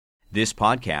This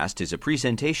podcast is a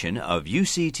presentation of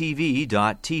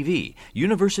UCTV.tv,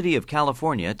 University of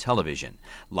California Television.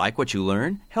 Like what you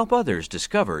learn? Help others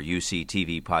discover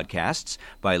UCTV podcasts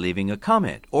by leaving a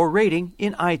comment or rating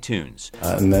in iTunes.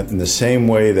 And that in the same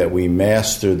way that we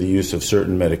master the use of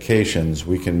certain medications,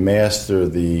 we can master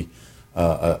the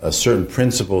certain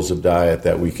principles of diet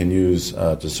that we can use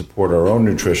to support our own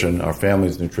nutrition, our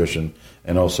family's nutrition,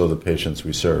 and also the patients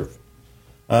we serve.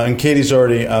 And Katie's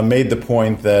already made the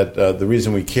point that the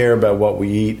reason we care about what we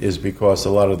eat is because a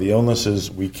lot of the illnesses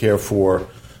we care for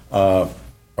are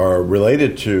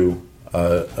related to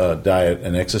diet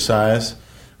and exercise.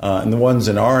 And the ones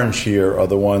in orange here are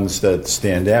the ones that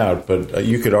stand out. But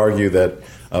you could argue that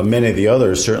many of the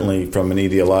others, certainly from an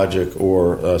etiologic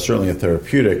or certainly a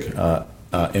therapeutic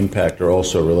impact, are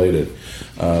also related.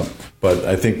 But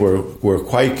I think we're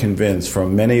quite convinced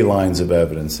from many lines of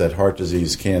evidence that heart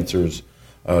disease, cancers,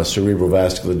 cerebral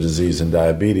vascular disease, and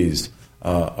diabetes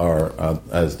are,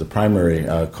 as the primary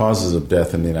causes of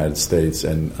death in the United States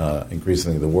and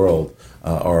increasingly the world,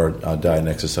 are diet and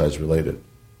exercise related.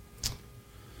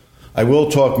 I will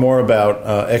talk more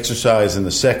about exercise in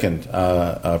the second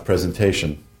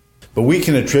presentation, but we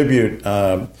can attribute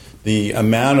the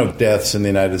amount of deaths in the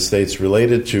United States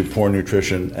related to poor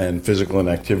nutrition and physical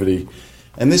inactivity.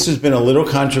 And this has been a little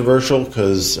controversial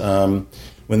because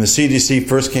when the CDC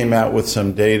first came out with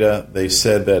some data, they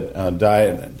said that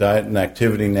diet and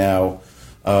activity now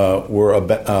were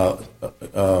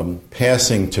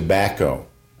passing tobacco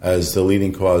as the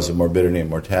leading cause of morbidity and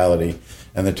mortality.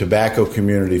 And the tobacco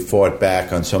community fought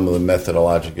back on some of the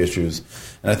methodologic issues.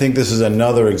 And I think this is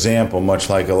another example, much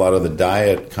like a lot of the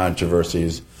diet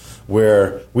controversies,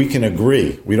 where we can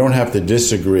agree. We don't have to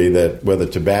disagree that whether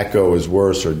tobacco is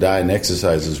worse or diet and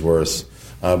exercise is worse,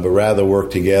 but rather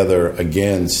work together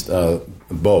against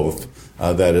both,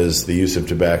 that is, the use of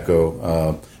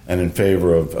tobacco and in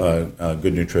favor of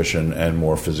good nutrition and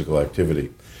more physical activity.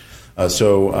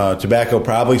 So tobacco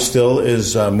probably still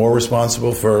is more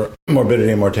responsible for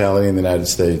morbidity and mortality in the United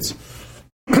States.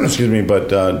 Excuse me, but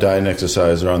diet and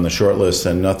exercise are on the short list,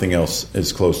 and nothing else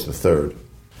is close to third.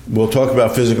 We'll talk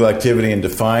about physical activity and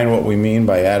define what we mean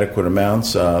by adequate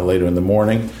amounts later in the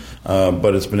morning.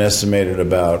 But it's been estimated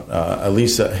about at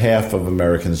least half of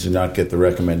Americans do not get the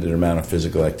recommended amount of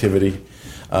physical activity.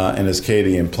 And as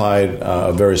Katie implied,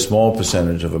 a very small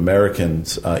percentage of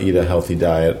Americans eat a healthy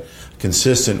diet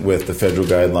consistent with the federal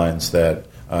guidelines that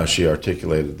she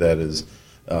articulated. That is,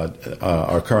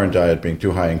 our current diet being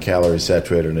too high in calories,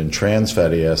 saturated in trans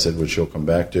fatty acid, which she'll come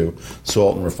back to,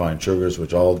 salt and refined sugars,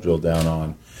 which I'll drill down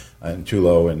on, and too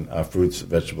low in fruits,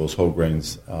 vegetables, whole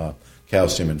grains,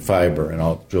 calcium and fiber, and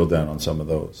I'll drill down on some of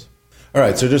those. All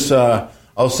right, so just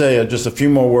I'll say just a few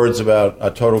more words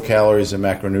about total calories and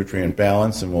macronutrient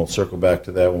balance, and we'll circle back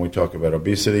to that when we talk about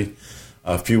obesity.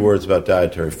 A few words about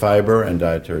dietary fiber and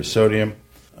dietary sodium.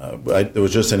 There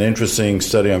was just an interesting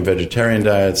study on vegetarian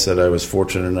diets that I was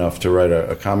fortunate enough to write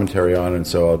a commentary on, and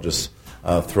so I'll just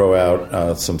throw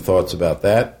out some thoughts about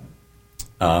that.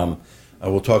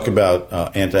 We'll talk about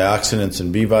antioxidants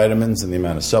and B vitamins and the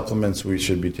amount of supplements we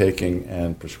should be taking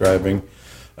and prescribing.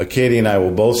 Katie and I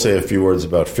will both say a few words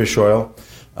about fish oil,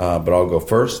 but I'll go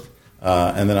first.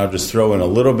 And then I'll just throw in a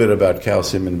little bit about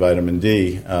calcium and vitamin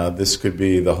D. This could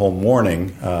be the whole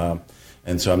morning,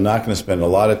 and so I'm not going to spend a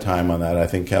lot of time on that. I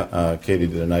think Katie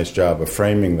did a nice job of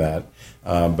framing that,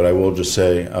 but I will just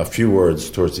say a few words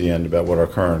towards the end about what our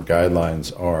current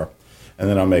guidelines are. And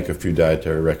then I'll make a few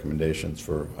dietary recommendations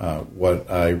for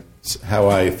how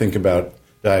I think about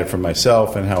diet for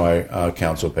myself and how I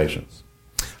counsel patients.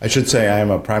 I should say I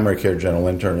am a primary care general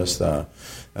internist,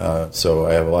 so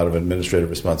I have a lot of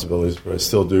administrative responsibilities, but I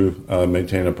still do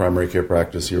maintain a primary care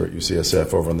practice here at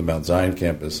UCSF over on the Mount Zion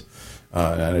campus,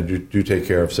 and I do take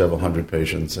care of several hundred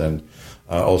patients and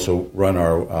also run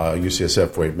our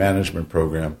UCSF weight management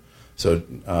program, so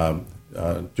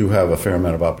do have a fair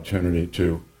amount of opportunity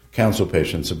to counsel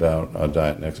patients about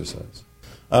diet and exercise.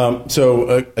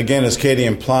 Again, as Katie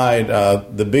implied,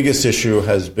 the biggest issue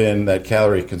has been that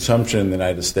calorie consumption in the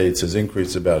United States has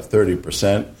increased about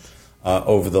 30%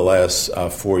 over the last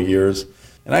 4 years.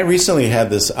 And I recently had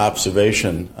this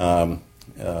observation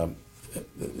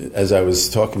as I was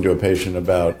talking to a patient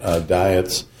about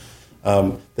diets,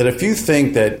 that if you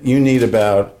think that you need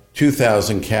about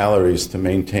 2,000 calories to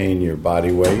maintain your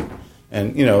body weight,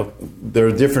 and, you know, there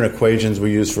are different equations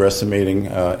we use for estimating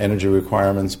energy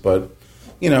requirements, but,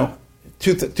 you know,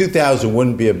 2,000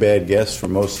 wouldn't be a bad guess for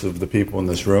most of the people in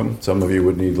this room. Some of you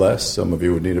would need less. Some of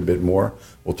you would need a bit more.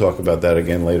 We'll talk about that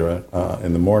again later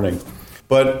in the morning.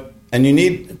 But And you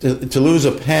need to lose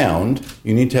a pound,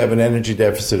 you need to have an energy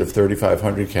deficit of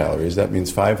 3,500 calories. That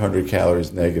means 500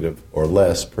 calories negative or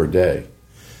less per day.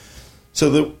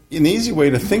 So an easy way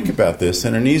to think about this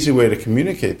and an easy way to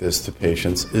communicate this to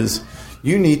patients is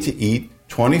you need to eat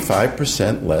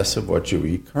 25% less of what you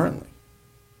eat currently.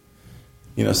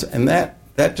 And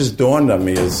that just dawned on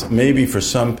me as maybe for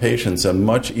some patients a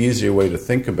much easier way to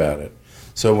think about it.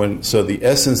 So the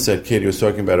essence that Katie was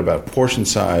talking about portion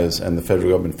size and the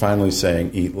federal government finally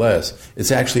saying eat less,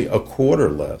 it's actually a quarter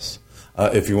less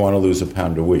if you want to lose a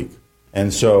pound a week.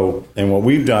 And what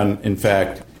we've done, in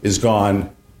fact, is gone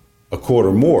a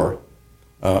quarter more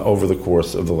over the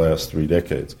course of the last 3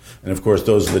 decades. And of course,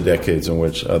 those are the decades in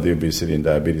which the obesity and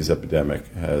diabetes epidemic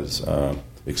has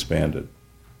expanded.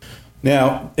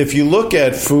 Now, if you look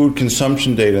at food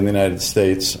consumption data in the United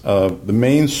States, the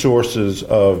main sources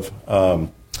of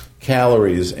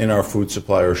calories in our food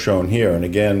supply are shown here. And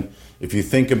again, if you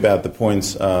think about the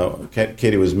points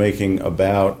Katie was making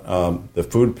about the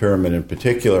food pyramid in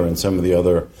particular and some of the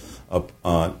other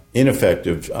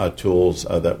ineffective tools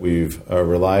that we've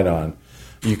relied on,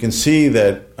 you can see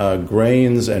that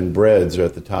grains and breads are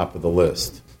at the top of the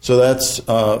list. So that's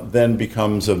then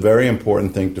becomes a very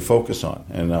important thing to focus on,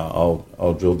 and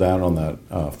I'll drill down on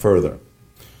that further.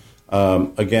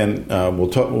 Again,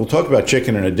 we'll talk about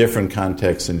chicken in a different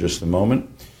context in just a moment,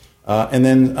 and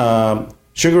then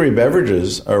sugary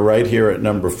beverages are right here at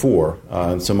number 4,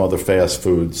 and some other fast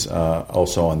foods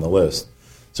also on the list.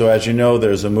 So as you know,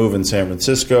 there's a move in San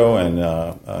Francisco, and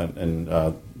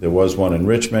there was one in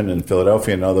Richmond and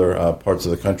Philadelphia and other parts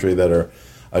of the country that are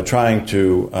trying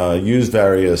to use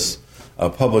various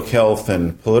public health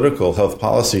and political health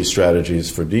policy strategies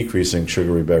for decreasing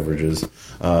sugary beverages.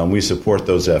 We support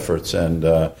those efforts and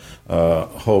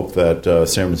hope that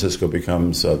San Francisco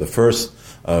becomes the first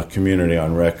community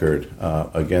on record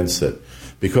against it.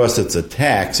 Because it's a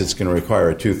tax, it's going to require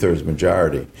a 2/3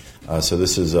 majority. So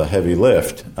this is a heavy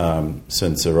lift,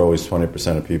 since there are always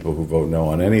 20% of people who vote no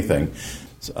on anything.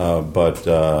 But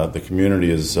the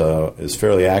community is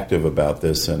fairly active about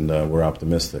this, and we're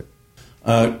optimistic.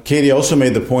 Katie also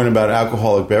made the point about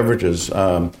alcoholic beverages.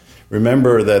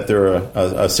 Remember that there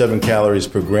are 7 calories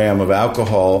per gram of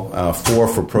alcohol, 4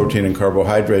 for protein and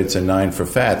carbohydrates, and 9 for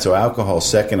fat. So alcohol is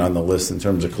second on the list in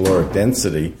terms of caloric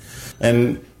density.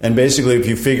 And basically, if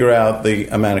you figure out the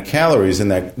amount of calories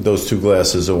in those 2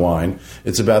 glasses of wine,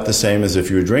 it's about the same as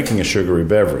if you were drinking a sugary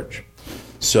beverage.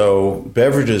 So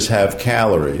beverages have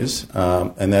calories,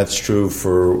 and that's true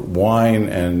for wine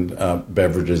and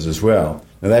beverages as well.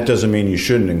 Now, that doesn't mean you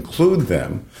shouldn't include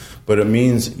them, but it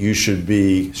means you should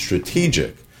be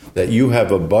strategic, that you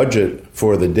have a budget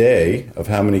for the day of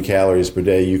how many calories per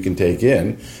day you can take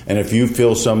in, and if you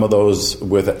fill some of those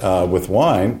with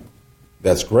wine,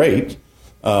 that's great,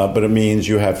 but it means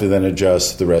you have to then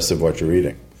adjust the rest of what you're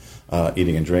eating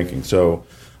and drinking. So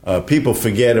people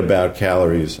forget about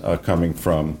calories coming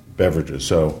from beverages.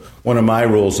 So one of my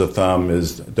rules of thumb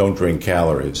is don't drink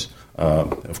calories.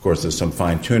 Of course, there's some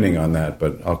fine-tuning on that,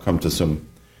 but I'll come to some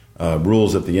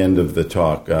rules at the end of the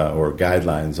talk or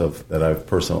guidelines that I've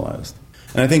personalized.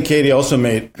 And I think Katie also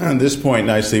made this point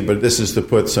nicely, but this is to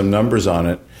put some numbers on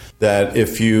it, that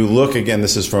if you look, again,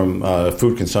 this is from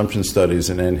food consumption studies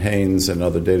and NHANES and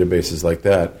other databases like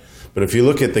that, but if you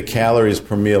look at the calories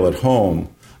per meal at home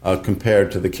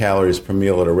compared to the calories per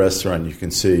meal at a restaurant, you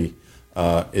can see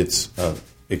it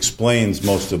explains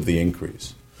most of the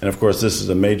increase. And of course, this is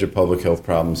a major public health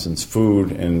problem since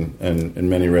food in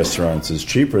many restaurants is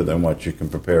cheaper than what you can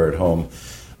prepare at home,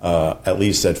 at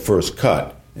least at first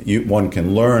cut. One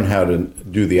can learn how to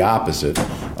do the opposite,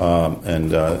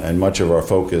 and much of our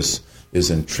focus is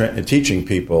in teaching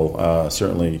people,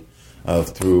 certainly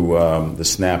through the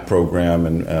SNAP program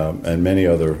and many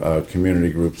other community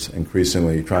groups,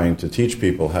 increasingly trying to teach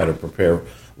people how to prepare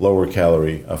lower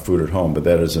calorie food at home. But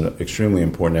that is an extremely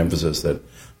important emphasis that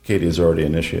Katie has already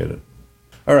initiated.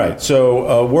 All right, so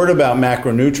a word about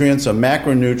macronutrients. A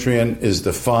macronutrient is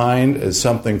defined as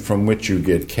something from which you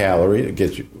get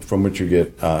from which you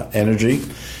get energy.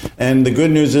 And the good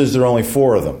news is there are only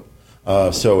 4 of them.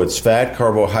 So it's fat,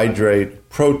 carbohydrate,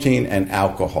 protein, and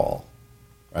alcohol.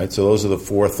 Right? So those are the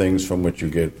 4 things from which you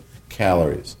get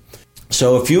calories.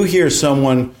 So if you hear if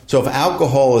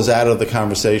alcohol is out of the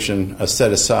conversation,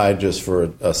 set aside just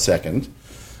for a second,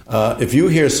 if you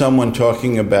hear someone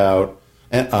talking about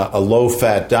a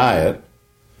low-fat diet,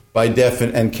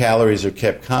 and calories are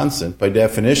kept constant, by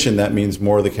definition, that means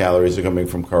more of the calories are coming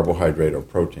from carbohydrate or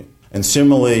protein. And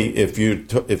similarly,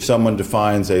 if someone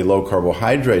defines a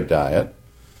low-carbohydrate diet,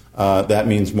 that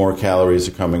means more calories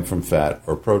are coming from fat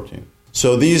or protein.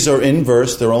 So these are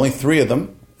inverse. There are only 3 of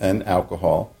them, and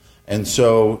alcohol. And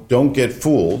so don't get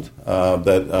fooled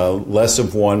that less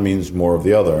of one means more of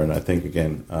the other. And I think,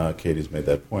 again, Katie's made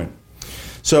that point.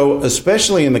 So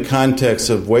especially in the context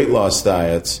of weight loss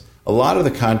diets, a lot of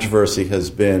the controversy has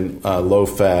been low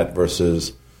fat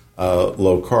versus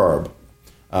low carb.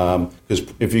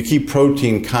 Because if you keep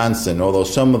protein constant, although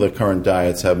some of the current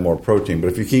diets have more protein, but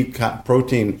if you keep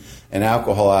protein and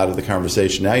alcohol out of the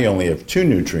conversation, now you only have two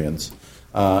nutrients.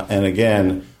 And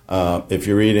again, if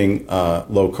you're eating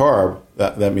low carb,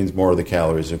 that means more of the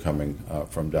calories are coming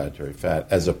from dietary fat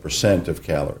as a percent of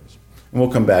calories. And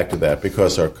we'll come back to that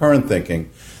because our current thinking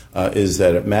is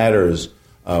that it matters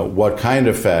what kind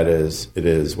of fat it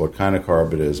is, what kind of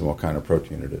carb it is, and what kind of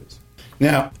protein it is.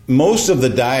 Now, most of the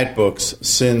diet books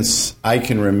since I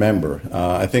can remember,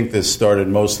 I think this started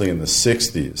mostly in the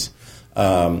 60s,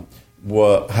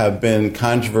 have been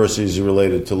controversies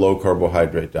related to low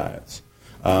carbohydrate diets.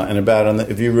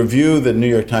 If you review the New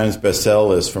York Times bestseller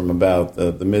list from about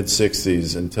the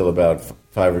mid-'60s until about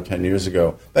 5 or 10 years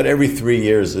ago, about every 3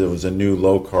 years there was a new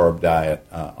low-carb diet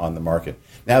on the market.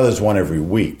 Now there's one every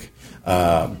week,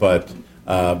 but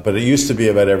it used to be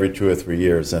about every 2 or 3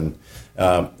 years. And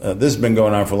this has been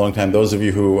going on for a long time. Those of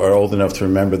you who are old enough to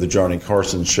remember the Johnny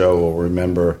Carson show will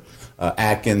remember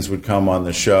Atkins would come on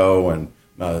the show and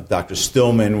Dr.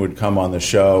 Stillman would come on the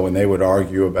show, and they would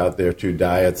argue about their two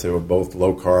diets. They were both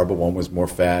low carb, but one was more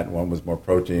fat and one was more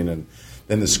protein. And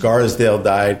then the Scarsdale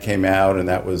diet came out, and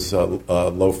that was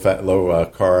low fat, low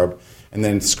carb. And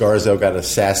then Scarsdale got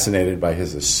assassinated by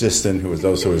his assistant, who was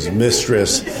also his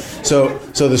mistress. So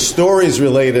the stories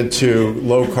related to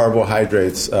low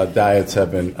carbohydrates diets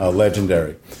have been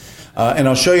legendary. And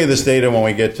I'll show you this data when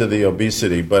we get to the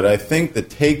obesity. But I think the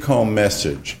take-home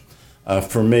message,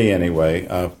 for me anyway,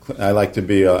 I like to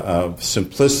be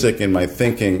simplistic in my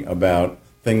thinking about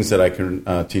things that I can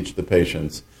teach the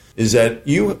patients, is that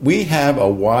we have a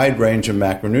wide range of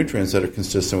macronutrients that are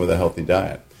consistent with a healthy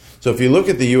diet. So if you look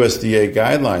at the USDA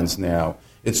guidelines now,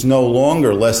 it's no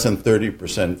longer less than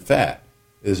 30% fat.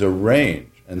 There's a range.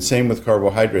 And same with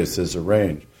carbohydrates, there's a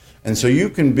range. And so you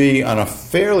can be on a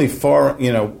fairly far,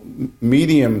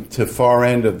 medium to far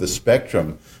end of the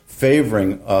spectrum,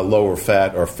 favoring lower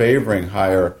fat or favoring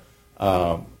higher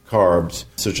carbs,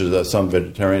 such as some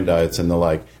vegetarian diets and the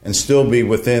like, and still be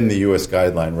within the U.S.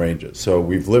 guideline ranges. So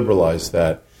we've liberalized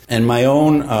that. And my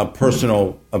own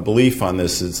personal belief on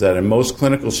this is that in most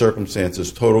clinical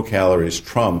circumstances, total calories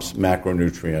trumps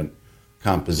macronutrient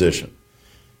composition.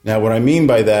 Now, what I mean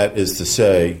by that is to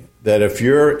say that if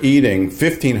you're eating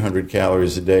 1,500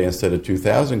 calories a day instead of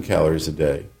 2,000 calories a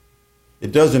day,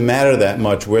 it doesn't matter that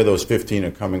much where those 15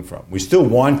 are coming from. We still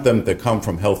want them to come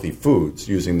from healthy foods,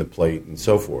 using the plate and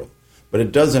so forth. But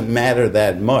it doesn't matter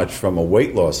that much from a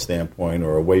weight loss standpoint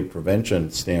or a weight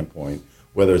prevention standpoint,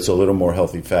 whether it's a little more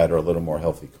healthy fat or a little more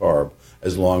healthy carb,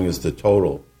 as long as the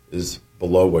total is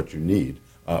below what you need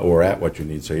or at what you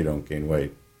need so you don't gain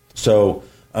weight. So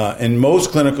in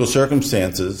most clinical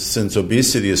circumstances, since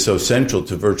obesity is so central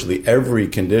to virtually every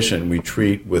condition we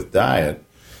treat with diet,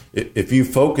 if you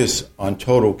focus on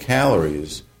total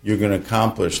calories, you're going to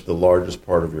accomplish the largest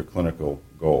part of your clinical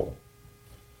goal.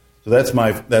 So that's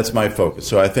my focus.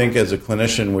 So I think as a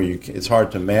clinician, it's hard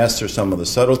to master some of the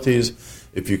subtleties.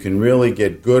 If you can really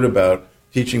get good about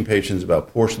teaching patients about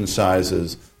portion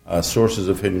sizes, sources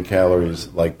of hidden calories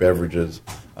like beverages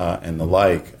and the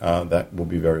like, that will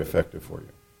be very effective for you.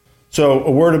 So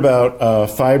a word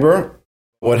about fiber.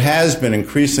 What has been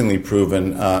increasingly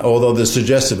proven, although there's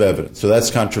suggestive evidence, so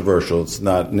that's controversial, it's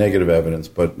not negative evidence,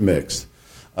 but mixed.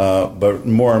 But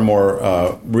more and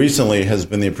more recently has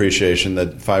been the appreciation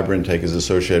that fiber intake is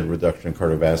associated with reduction in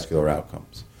cardiovascular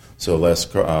outcomes, so less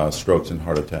strokes and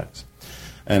heart attacks.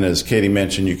 And as Katie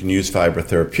mentioned, you can use fiber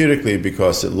therapeutically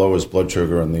because it lowers blood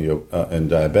sugar in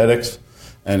diabetics,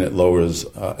 and it lowers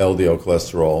LDL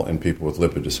cholesterol in people with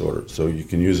lipid disorders. So you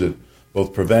can use it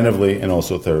both preventively and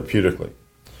also therapeutically.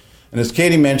 And as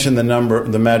Katie mentioned,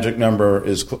 the magic number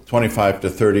is 25 to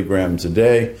 30 grams a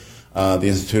day. The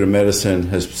Institute of Medicine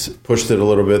has pushed it a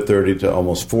little bit, 30 to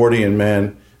almost 40 in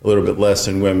men, a little bit less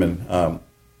in women.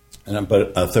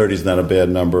 But 30 is not a bad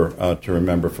number to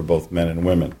remember for both men and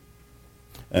women.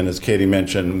 And as Katie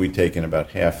mentioned, we take in about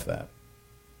half that.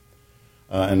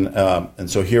 And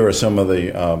so here are some of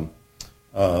the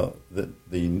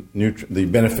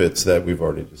benefits that we've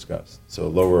already discussed. So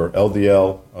lower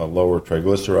LDL, lower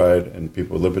triglyceride in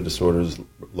people with lipid disorders,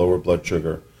 lower blood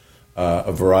sugar,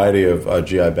 a variety of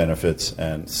GI benefits,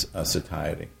 and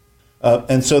satiety.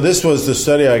 And so this was the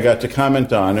study I got to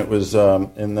comment on. It was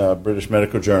in the British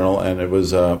Medical Journal, and it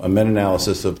was a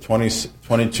meta-analysis of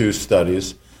 22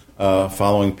 studies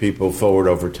following people forward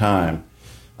over time.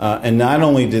 And not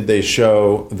only did they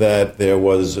show that there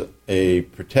was a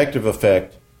protective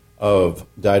effect of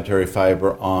dietary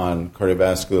fiber on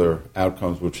cardiovascular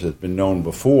outcomes, which has been known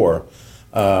before,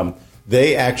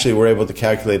 they actually were able to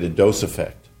calculate a dose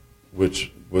effect,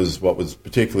 which was what was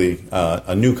particularly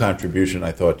a new contribution,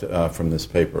 I thought, from this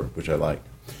paper, which I liked.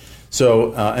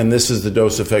 So, and this is the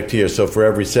dose effect here. So for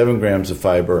every 7 grams of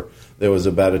fiber, there was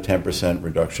about a 10%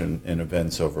 reduction in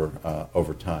events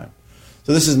over time.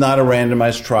 So this is not a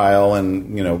randomized trial,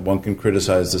 and one can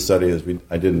criticize the study, as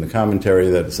I did in the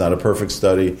commentary, that it's not a perfect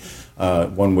study.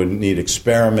 One would need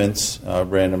experiments,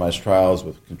 randomized trials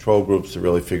with control groups to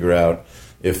really figure out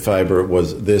if fiber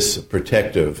was this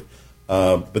protective.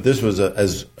 But this was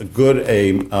as good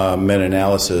a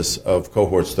meta-analysis of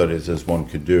cohort studies as one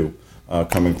could do,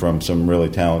 coming from some really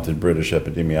talented British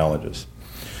epidemiologists.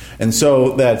 And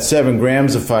so that 7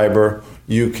 grams of fiber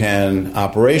you can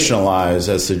operationalize,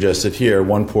 as suggested here,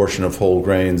 1 portion of whole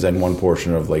grains and 1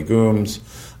 portion of legumes,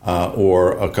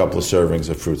 or a couple of servings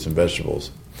of fruits and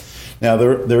vegetables. Now,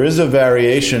 there is a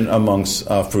variation amongst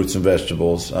fruits and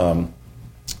vegetables,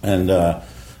 and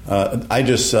I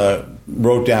just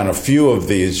wrote down a few of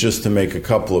these just to make a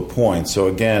couple of points. So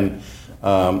again,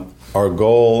 our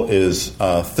goal is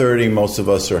 30. Most of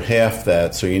us are half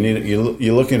that. So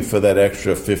you're looking for that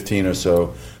extra 15 or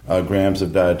so grams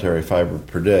of dietary fiber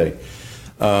per day.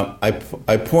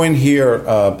 I point here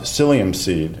psyllium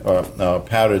seed, or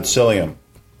powdered psyllium.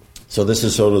 So this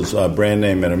is Soto's brand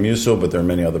name Metamucil, but there are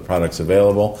many other products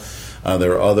available.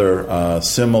 There are other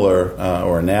similar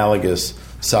or analogous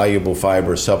soluble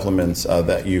fiber supplements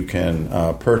that you can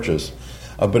purchase.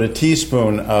 But a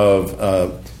teaspoon of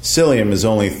psyllium is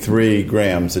only 3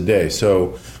 grams a day.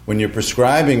 So when you're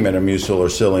prescribing Metamucil or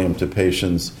psyllium to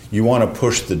patients, you want to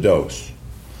push the dose.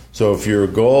 So if your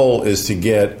goal is to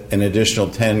get an additional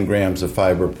 10 grams of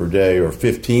fiber per day or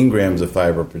 15 grams of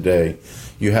fiber per day,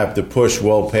 you have to push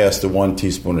well past the 1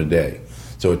 teaspoon a day.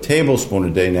 So a tablespoon a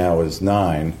day now is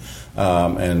 9,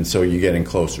 and so you're getting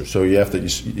closer. So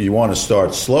you want to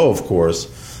start slow, of course,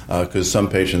 because some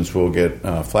patients will get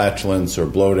flatulence or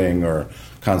bloating or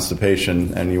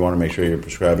constipation, and you want to make sure you're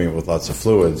prescribing it with lots of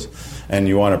fluids. And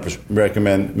you want to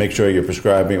make sure you're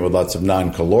prescribing it with lots of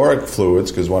non-caloric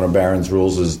fluids, because one of Barron's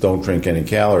rules is don't drink any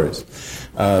calories.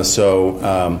 But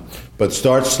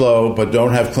start slow, but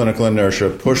don't have clinical inertia.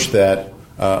 Push that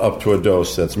up to a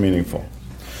dose that's meaningful.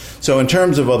 So in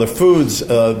terms of other foods,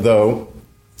 though,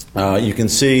 you can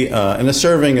see, and a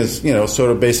serving is,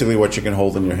 sort of basically what you can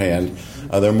hold in your hand.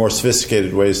 There are more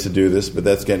sophisticated ways to do this, but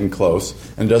that's getting close.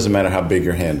 And it doesn't matter how big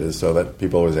your hand is, so that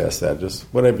people always ask that. Just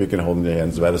whatever you can hold in your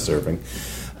hand is about a serving.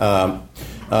 And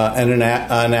an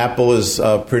apple is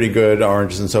pretty good,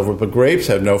 oranges and so forth, but grapes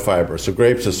have no fiber. So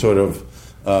grapes are sort of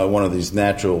one of these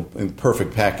natural,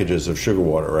 perfect packages of sugar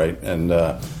water, right? And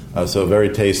so very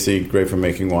tasty, great for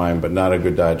making wine, but not a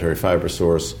good dietary fiber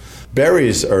source.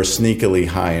 Berries are sneakily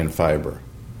high in fiber.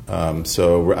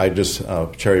 So I just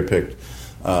cherry-picked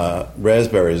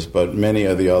raspberries, but many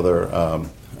of the other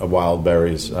wild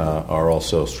berries are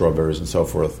also strawberries and so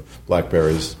forth.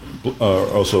 Blackberries are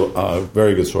also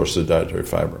very good sources of dietary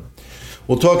fiber.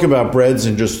 We'll talk about breads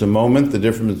in just a moment. The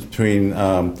difference between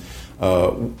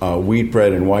wheat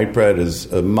bread and white bread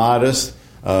is modest.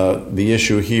 The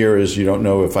issue here is you don't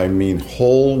know if I mean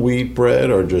whole wheat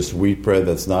bread or just wheat bread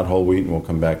that's not whole wheat, and we'll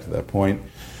come back to that point.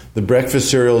 The breakfast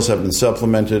cereals have been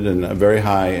supplemented and very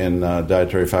high in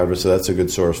dietary fiber, so that's a good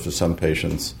source for some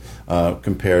patients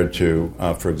compared to,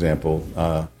 for example,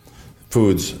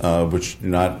 foods which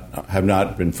have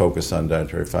not been focused on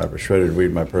dietary fiber. Shredded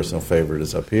wheat, my personal favorite,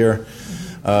 is up here.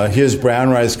 Here's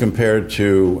brown rice compared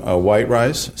to white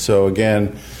rice. So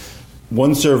again,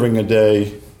 1 serving a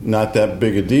day, not that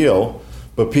big a deal,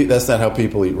 but that's not how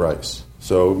people eat rice.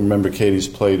 So remember Katie's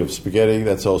plate of spaghetti?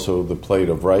 That's also the plate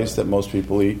of rice that most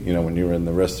people eat. When you're in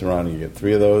the restaurant, you get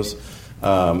 3 of those.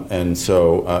 And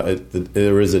so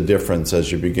there is a difference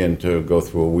as you begin to go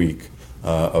through a week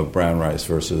of brown rice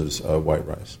versus white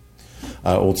rice.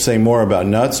 We'll say more about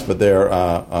nuts, but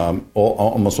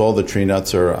almost all the tree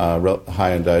nuts are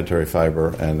high in dietary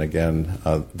fiber, and again,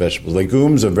 vegetables.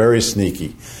 Legumes are very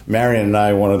sneaky. Marion and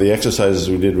I, one of the exercises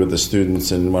we did with the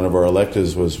students in one of our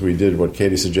electives was we did what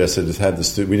Katie suggested, is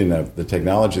we didn't have the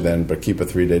technology then, but keep a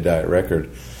 3-day diet record.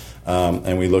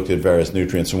 And we looked at various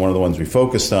nutrients, and one of the ones we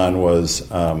focused on was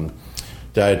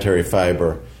dietary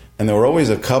fiber. And there were always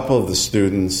a couple of the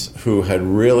students who had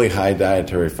really high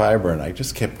dietary fiber, and I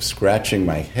just kept scratching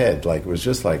my head. It was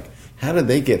just like, how did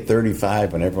they get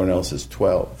 35 when everyone else is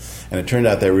 12? And it turned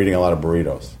out they were eating a lot of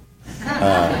burritos.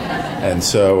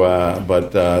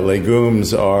 But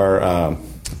legumes are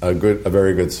a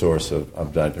very good source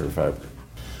of dietary fiber.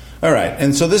 All right,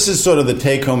 and so this is sort of the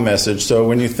take-home message. So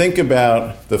when you think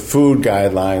about the food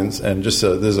guidelines, and just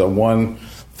there's a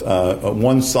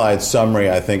one-slide summary,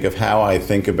 I think, of how I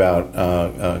think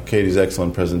about Katie's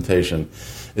excellent presentation,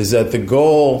 is that the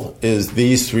goal is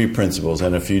these three principles.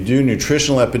 And if you do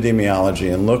nutritional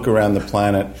epidemiology and look around the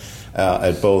planet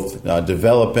at both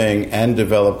developing and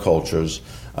developed cultures,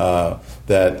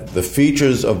 that the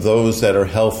features of those that are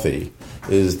healthy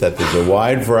is that there's a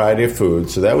wide variety of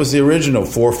foods. So that was the original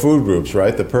 4 food groups,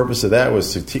 right? The purpose of that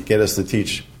was to get us to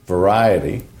teach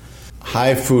variety.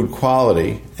 High food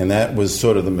quality, and that was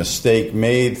sort of the mistake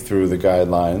made through the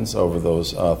guidelines over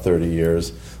those 30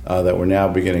 years that we're now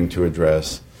beginning to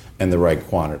address, and the right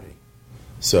quantity.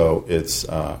 So it's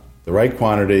the right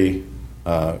quantity,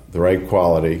 the right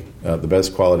quality, the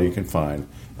best quality you can find,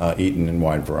 eaten in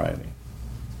wide variety.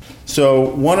 So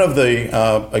one of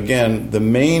the, again, the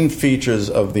main features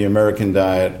of the American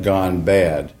diet gone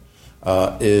bad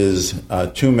is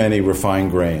too many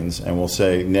refined grains, and we'll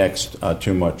say next,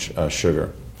 too much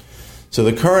sugar. So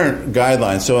the current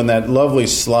guidelines, so in that lovely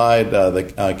slide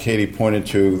that Katie pointed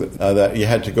to, that you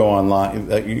had to go online,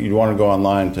 that you'd want to go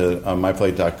online to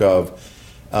myplate.gov,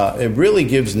 it really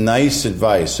gives nice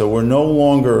advice. So we're no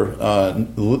longer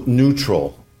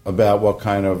neutral about what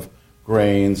kind of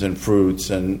grains and fruits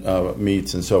and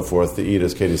meats and so forth to eat,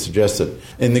 as Katie suggested.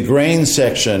 In the grain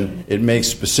section, it makes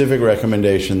specific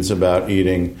recommendations about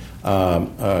eating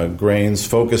grains,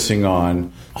 focusing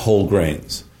on whole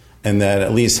grains, and that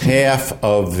at least half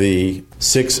of the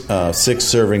six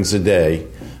servings a day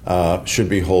should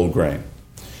be whole grain.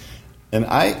 And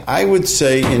I would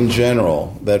say in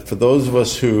general that for those of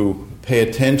us who pay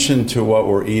attention to what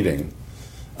we're eating,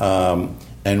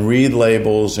 and read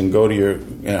labels and go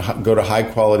to high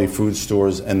quality food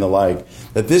stores and the like,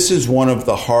 that this is one of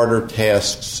the harder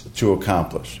tasks to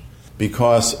accomplish.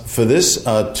 Because for this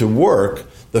to work,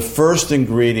 the first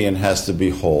ingredient has to be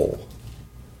whole,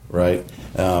 right?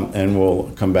 And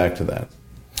we'll come back to that.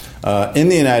 In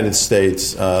the United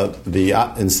States,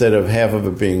 instead of half of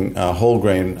it being whole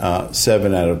grain,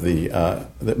 7 out of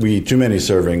we eat too many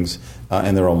servings,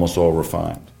 and they're almost all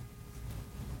refined.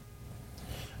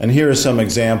 And here are some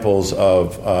examples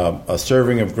of a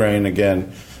serving of grain,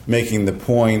 again, making the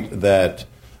point that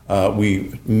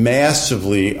we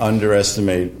massively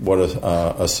underestimate what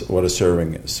a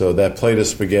serving is. So that plate of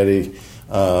spaghetti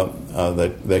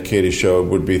that Katie showed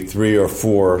would be 3 or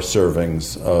 4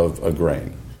 servings of a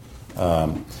grain.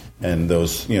 And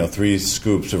those 3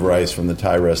 scoops of rice from the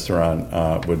Thai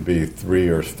restaurant would be 3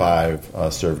 or 5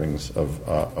 servings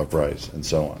of rice, and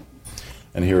so on.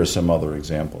 And here are some other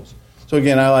examples. So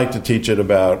again, I like to teach it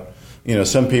about,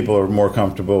 some people are more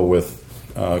comfortable with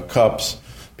cups,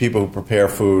 people who prepare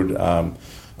food. I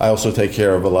also take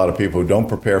care of a lot of people who don't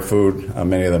prepare food.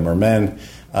 Many of them are men,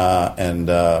 and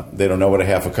they don't know what a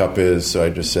half a cup is, so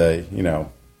I just say,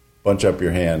 bunch up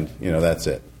your hand, that's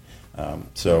it. And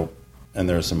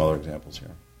there are some other examples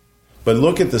here. But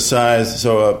look at the size.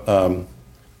 So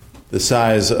the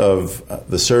size of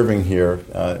the serving here,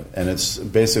 and it's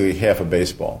basically half a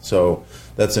baseball. So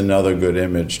that's another good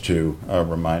image to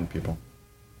remind people.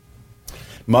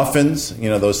 Muffins,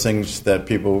 those things that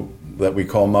we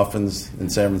call muffins in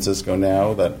San Francisco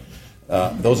now, that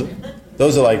those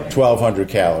are like 1,200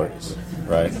 calories,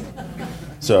 right?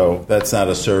 So that's not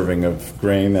a serving of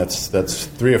grain. That's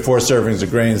 3 or 4 servings of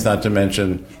grains, not to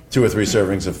mention 2 or 3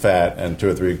 servings of fat and 2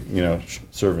 or 3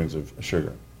 servings of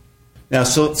sugar. Now,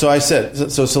 so I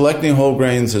said, selecting whole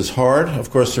grains is hard.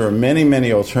 Of course, there are many,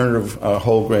 many alternative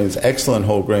whole grains, excellent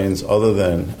whole grains other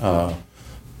than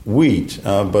wheat.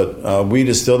 But wheat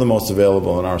is still the most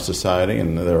available in our society,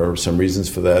 and there are some reasons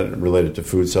for that related to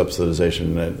food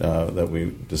subsidization that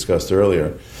we discussed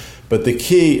earlier. But the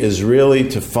key is really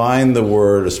to find the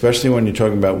word, especially when you're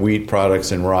talking about wheat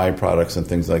products and rye products and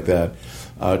things like that,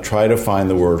 try to find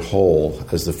the word whole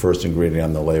as the first ingredient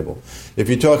on the label. If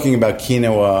you're talking about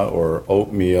quinoa or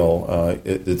oatmeal,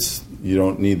 you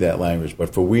don't need that language.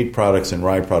 But for wheat products and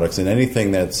rye products and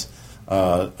anything that's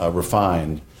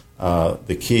refined,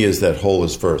 the key is that whole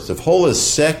is first. If whole is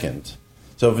second,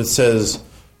 so if it says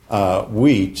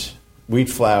wheat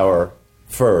flour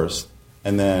first,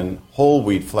 and then whole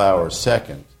wheat flour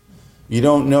second, you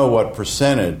don't know what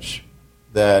percentage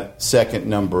that second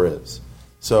number is.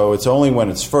 So it's only when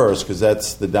it's first, because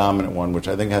that's the dominant one, which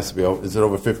I think has to be, is it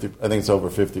over 50? I think it's over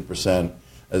 50%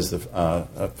 as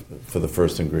for the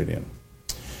first ingredient.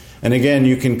 And again,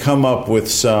 you can come up with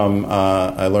some,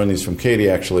 I learned these from Katie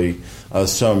actually,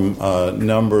 some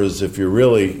numbers if you're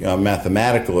really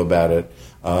mathematical about it,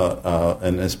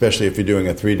 and especially if you're doing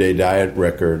a 3-day diet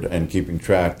record and keeping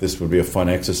track, this would be a fun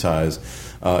exercise,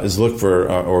 is look for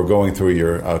or going through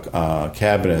your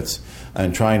cabinets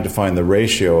and trying to find the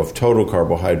ratio of total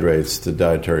carbohydrates to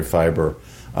dietary fiber.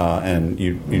 And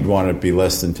you'd want it to be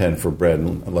less than 10 for bread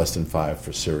and less than 5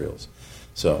 for cereals.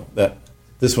 So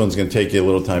this one's going to take you a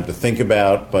little time to think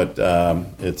about, but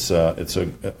it's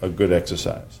a good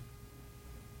exercise.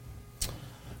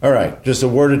 All right, just a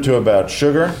word or two about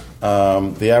sugar.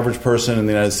 The average person in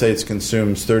the United States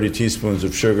consumes 30 teaspoons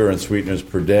of sugar and sweeteners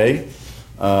per day.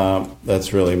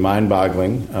 That's really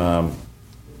mind-boggling.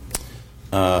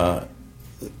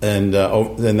 And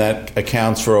that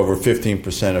accounts for over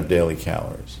 15% of daily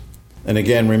calories. And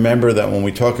again, remember that when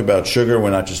we talk about sugar,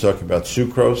 we're not just talking about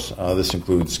sucrose. This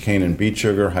includes cane and beet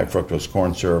sugar, high fructose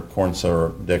corn syrup,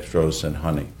 dextrose, and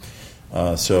honey.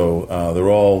 So they're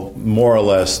all more or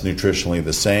less nutritionally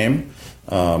the same.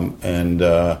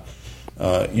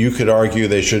 You could argue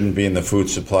they shouldn't be in the food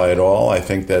supply at all. I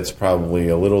think that's probably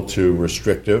a little too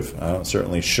restrictive.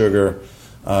 Certainly sugar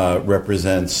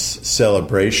represents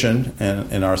celebration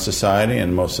in our society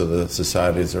and most of the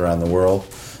societies around the world.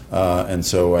 And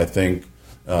so I think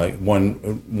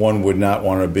one would not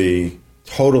want to be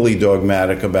totally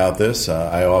dogmatic about this.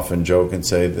 I often joke and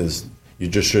say you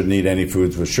just shouldn't eat any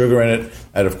foods with sugar in it.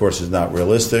 That, of course, is not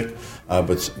realistic.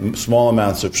 But small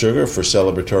amounts of sugar for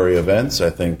celebratory events,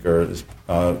 I think, are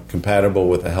compatible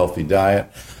with a healthy diet.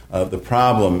 The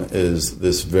problem is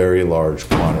this very large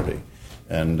quantity.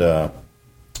 And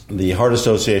the Heart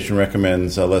Association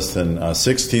recommends less than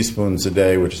 6 teaspoons a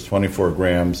day, which is 24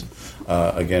 grams.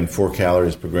 Again, 4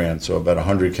 calories per gram, so about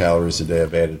 100 calories a day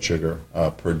of added sugar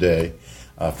per day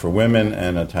for women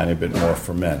and a tiny bit more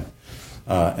for men.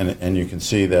 And you can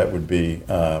see that would be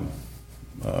a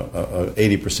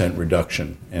 80%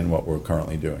 reduction in what we're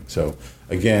currently doing. So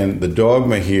again, the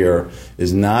dogma here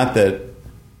is not that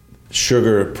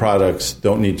sugar products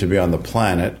don't need to be on the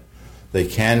planet. They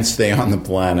can stay on the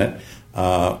planet,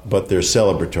 but they're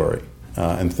celebratory.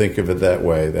 And think of it that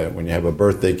way, that when you have a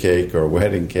birthday cake or a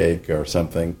wedding cake or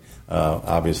something,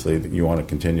 obviously you want to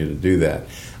continue to do that.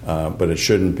 But it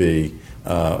shouldn't be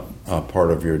a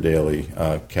part of your daily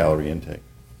calorie intake.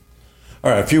 All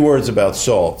right, a few words about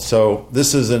salt. So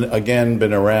this has, again,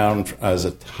 been around as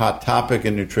a hot topic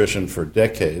in nutrition for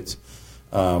decades.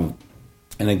 And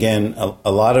again,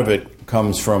 a lot of it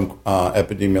comes from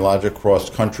epidemiologic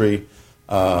cross-country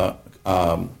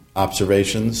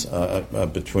observations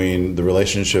between the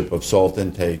relationship of salt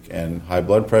intake and high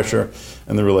blood pressure,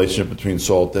 and the relationship between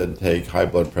salt intake, high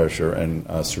blood pressure, and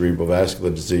cerebral vascular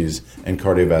disease and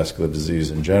cardiovascular disease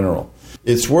in general.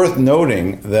 It's worth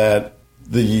noting that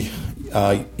the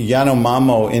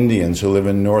Yanomamo Indians who live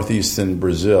in northeastern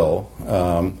Brazil,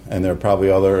 and there are probably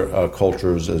other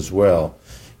cultures as well,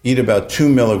 eat about 2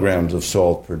 milligrams of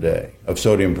sodium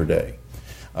per day.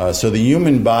 So the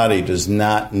human body does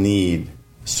not need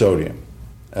sodium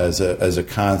as a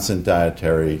constant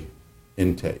dietary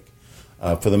intake.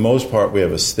 For the most part, we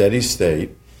have a steady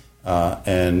state,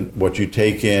 and what you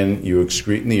take in, you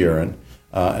excrete in the urine.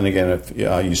 And again, if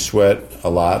you sweat a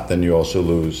lot, then you also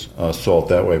lose salt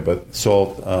that way. But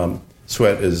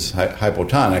sweat is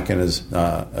hypotonic and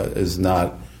is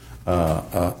not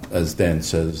as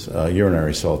dense as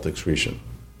urinary salt excretion,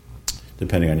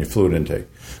 depending on your fluid intake.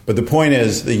 But the point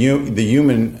is, the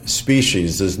human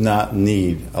species does not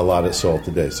need a lot of salt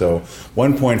a day. So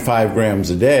 1.5 grams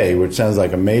a day, which sounds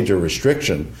like a major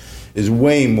restriction, is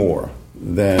way more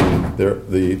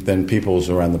than peoples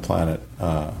around the planet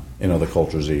in other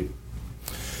cultures eat.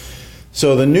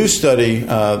 So the new study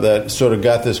that sort of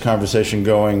got this conversation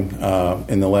going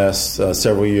in the last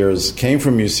several years came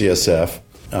from UCSF.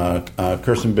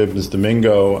 Kirsten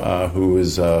Bibbins-Domingo, who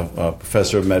is a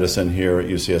professor of medicine here at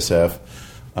UCSF,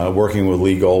 working with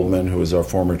Lee Goldman, who is our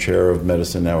former chair of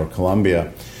medicine now at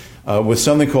Columbia, with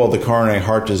something called the coronary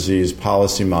heart disease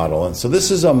policy model. And so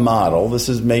this is a model. This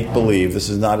is make-believe. This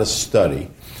is not a study.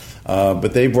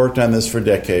 But they've worked on this for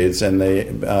decades,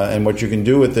 and what you can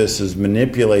do with this is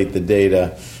manipulate the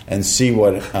data and see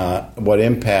what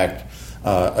impact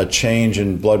a change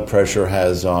in blood pressure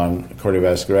has on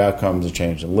cardiovascular outcomes, a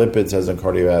change in lipids has on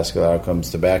cardiovascular outcomes,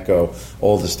 tobacco,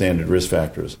 all the standard risk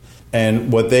factors.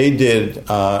 And what they did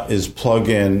is plug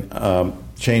in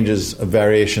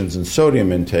variations in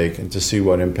sodium intake and to see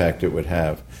what impact it would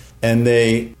have. And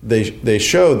they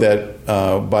showed that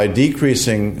by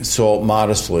decreasing salt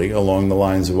modestly along the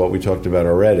lines of what we talked about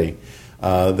already,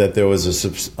 that there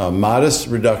was a modest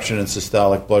reduction in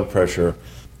systolic blood pressure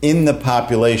in the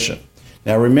population.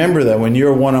 Now remember that when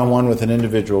you're one-on-one with an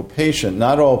individual patient,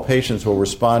 not all patients will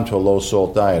respond to a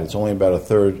low-salt diet. It's only about a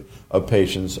third of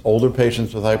patients. Older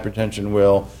patients with hypertension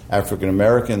will, African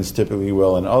Americans typically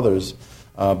will, and others,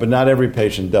 but not every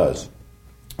patient does.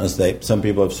 Some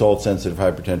people have salt-sensitive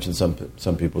hypertension,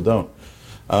 some people don't.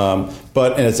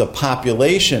 But as a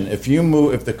population, if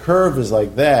the curve is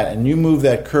like that, and you move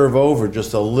that curve over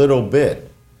just a little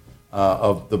bit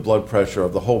of the blood pressure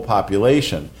of the whole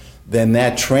population, then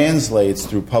that translates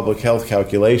through public health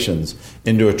calculations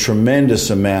into a tremendous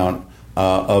amount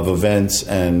of events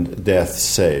and deaths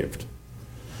saved.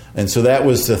 And so that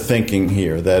was the thinking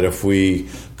here, that if we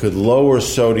could lower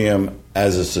sodium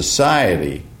as a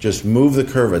society, just move the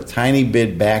curve a tiny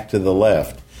bit back to the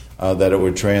left, that it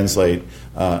would translate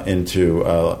into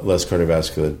less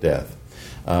cardiovascular death.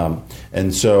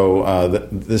 And so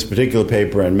this particular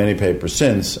paper and many papers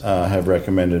since have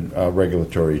recommended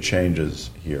regulatory changes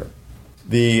here.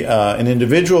 In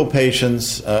individual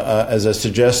patients, as I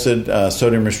suggested,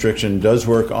 sodium restriction does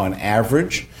work on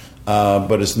average,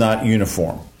 but it's not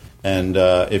uniform. And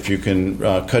if you can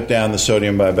cut down the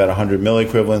sodium by about 100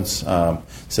 milliequivalents,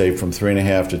 say from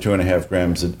 3.5 to 2.5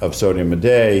 grams of sodium a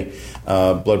day,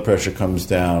 blood pressure comes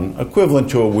down equivalent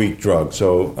to a weak drug,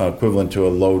 so equivalent to a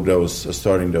low dose, a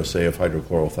starting dose, say, of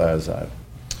hydrochlorothiazide.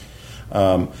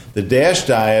 The DASH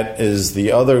diet is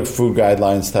the other food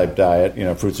guidelines type diet,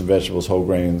 fruits and vegetables, whole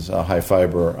grains, high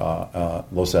fiber,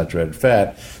 low saturated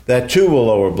fat. That too will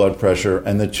lower blood pressure,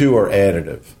 and the two are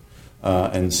additive.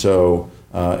 And so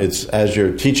it's as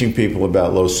you're teaching people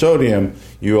about low sodium,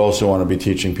 you also want to be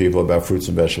teaching people about fruits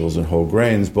and vegetables and whole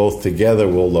grains. Both together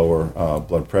will lower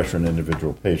blood pressure in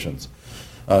individual patients.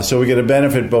 So we get a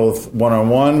benefit both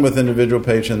one-on-one with individual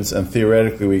patients, and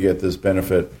theoretically we get this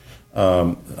benefit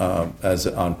as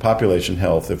on population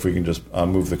health if we can just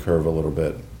move the curve a little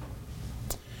bit.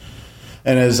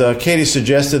 And as Katie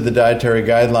suggested, the dietary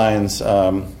guidelines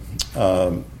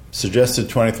suggested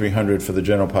 2,300 for the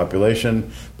general population,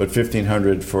 but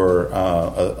 1,500 for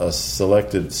a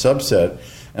selected subset.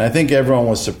 And I think everyone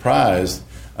was surprised,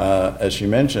 as she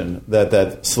mentioned,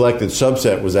 that selected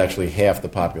subset was actually half the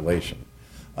population.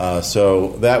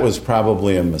 So that was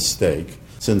probably a mistake.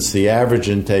 Since the average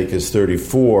intake is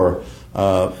 34,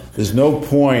 there's no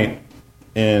point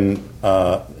in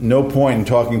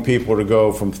talking people to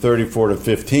go from 34 to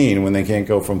 15 when they can't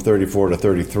go from 34 to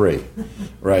 33,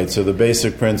 right? So the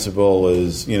basic principle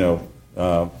is,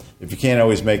 if you can't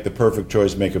always make the perfect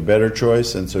choice, make a better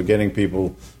choice. And so getting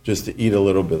people just to eat a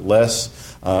little bit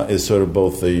less is sort of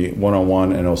both the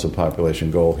one-on-one and also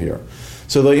population goal here.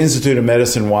 So the Institute of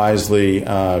Medicine wisely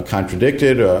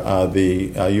contradicted the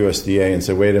USDA and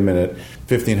said, wait a minute,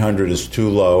 1,500 is too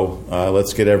low.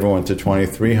 Let's get everyone to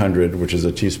 2,300, which is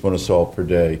a teaspoon of salt per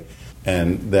day.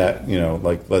 And that,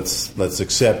 let's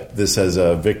accept this as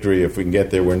a victory. If we can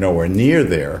get there, we're nowhere near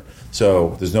there.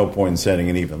 So there's no point in setting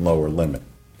an even lower limit.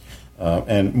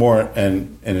 And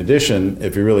in addition,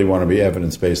 if you really want to be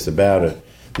evidence-based about it,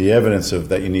 the evidence of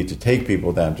that you need to take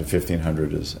people down to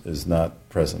 1,500 is not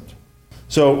present.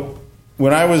 So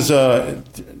when I was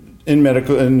in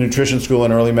nutrition school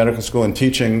and early medical school and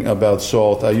teaching about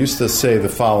salt, I used to say the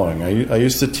following. I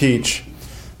used to teach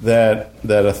that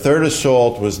a third of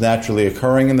salt was naturally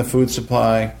occurring in the food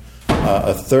supply,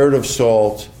 a third of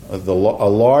salt, a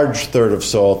large third of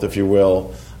salt, if you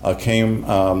will, came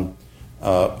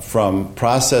from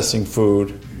processing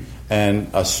food, and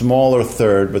a smaller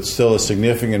third, but still a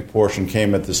significant portion,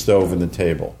 came at the stove and the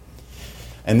table.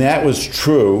 And that was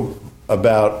true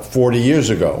about 40 years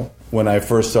ago when I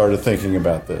first started thinking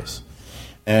about this.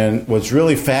 And what's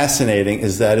really fascinating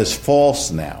is that is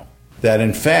false now. That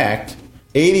in fact,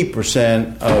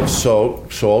 80% of salt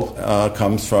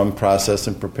comes from processed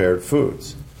and prepared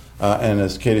foods. And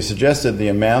as Katie suggested, the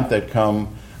amount that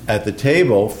come at the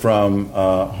table from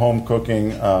home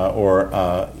cooking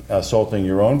or salting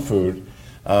your own food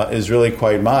is really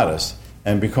quite modest.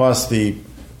 And because the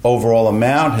overall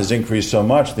amount has increased so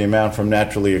much, the amount from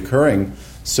naturally occurring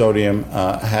sodium,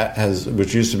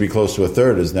 which used to be close to a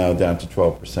third, is now down to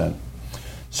 12%.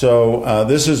 So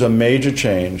this is a major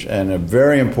change and a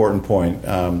very important point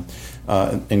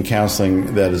in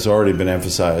counseling that has already been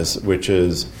emphasized, which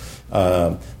is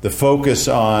the focus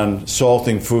on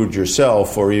salting food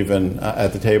yourself or even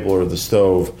at the table or the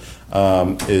stove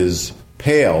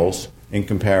pales in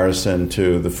comparison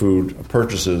to the food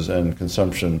purchases and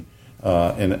consumption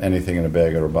in anything in a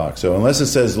bag or a box. So unless it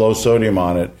says low sodium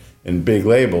on it in big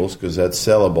labels, because that's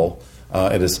sellable,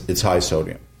 it's high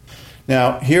sodium.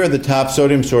 Now, here are the top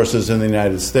sodium sources in the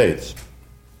United States.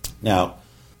 Now,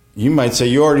 you might say,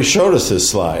 you already showed us this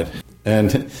slide.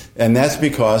 And that's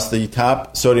because the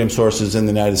top sodium sources in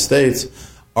the United States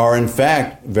are, in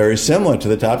fact, very similar to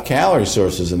the top calorie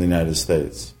sources in the United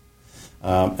States.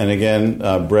 And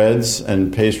again, breads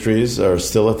and pastries are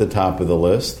still at the top of the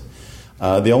list.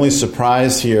 The only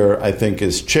surprise here, I think,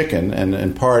 is chicken, and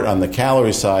in part on the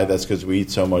calorie side, that's because we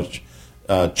eat so much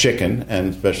chicken, and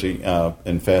especially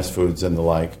in fast foods and the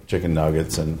like, chicken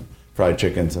nuggets and fried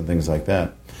chickens and things like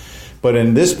that. But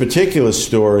in this particular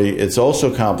story, it's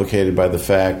also complicated by the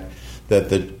fact that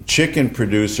the chicken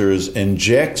producers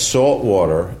inject salt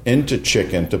water into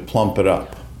chicken to plump it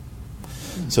up.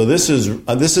 So this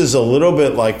is a little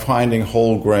bit like finding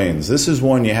whole grains. This is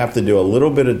one you have to do a little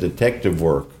bit of detective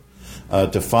work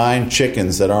to find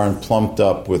chickens that aren't plumped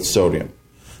up with sodium,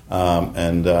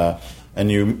 and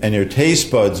your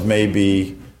taste buds may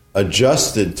be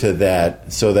adjusted to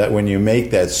that, so that when you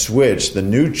make that switch, the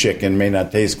new chicken may not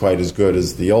taste quite as good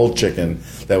as the old chicken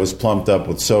that was plumped up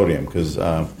with sodium. Because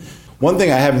one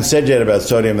thing I haven't said yet about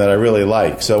sodium that I really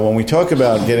like. So when we talk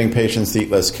about getting patients to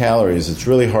eat less calories, it's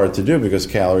really hard to do because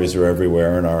calories are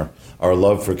everywhere, and our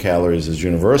love for calories is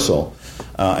universal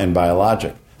and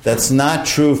biologic. That's not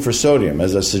true for sodium.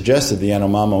 As I suggested, the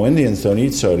Yanomamo Indians don't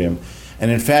eat sodium. And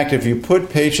in fact, if you put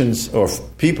patients or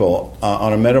people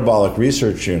on a metabolic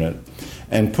research unit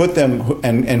and put them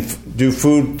and do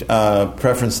food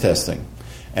preference testing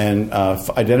and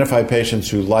identify patients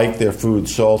who like their food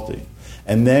salty,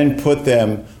 and then put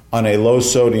them on a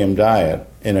low-sodium diet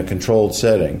in a controlled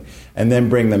setting, and then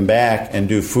bring them back and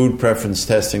do food preference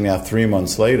testing now 3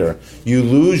 months later, you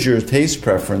lose your taste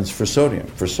preference for sodium,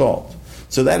 for salt.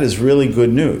 So that is really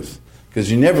good news,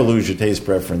 because you never lose your taste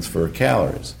preference for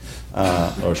calories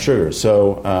or sugar.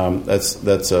 So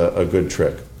that's a good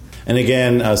trick. And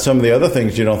again, some of the other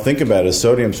things you don't think about as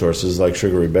sodium sources, like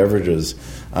sugary beverages,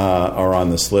 are on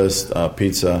this list,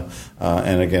 pizza,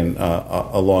 and again,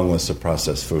 a long list of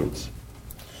processed foods.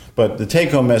 But the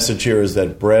take-home message here is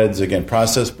that breads, again,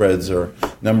 processed breads are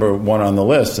number one on the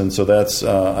list, and so that's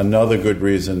another good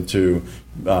reason to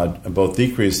both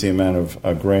decrease the amount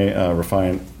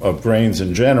of grains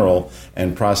in general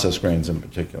and processed grains in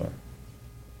particular.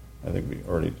 I think we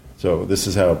already... So this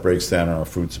is how it breaks down in our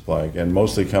food supply. Again,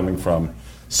 mostly coming from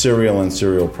cereal and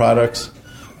cereal products,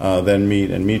 then meat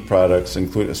and meat products,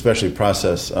 especially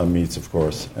processed meats, of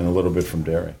course, and a little bit from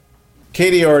dairy.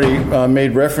 Katie already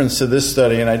made reference to this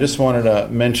study, and I just wanted to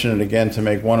mention it again to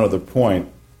make one other point.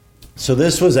 So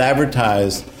this was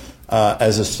advertised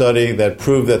as a study that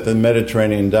proved that the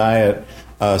Mediterranean diet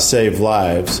saved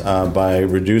lives by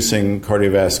reducing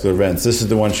cardiovascular events. This is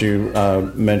the one she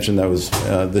mentioned that was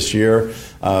this year,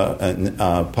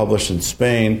 published in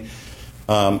Spain.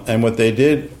 And what they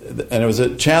did, and it was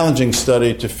a challenging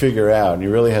study to figure out, and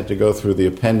you really had to go through the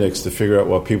appendix to figure out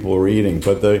what people were eating.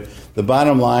 But the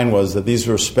bottom line was that these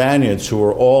were Spaniards who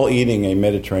were all eating a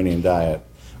Mediterranean diet,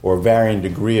 or a varying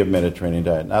degree of Mediterranean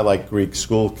diet, not like Crete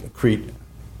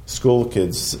school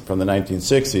kids from the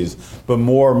 1960s, but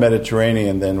more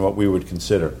Mediterranean than what we would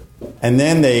consider. And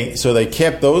then they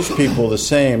kept those people the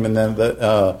same, and then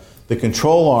the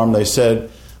control arm, they said,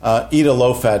 eat a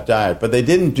low-fat diet. But they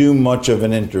didn't do much of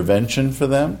an intervention for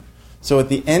them. So at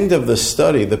the end of the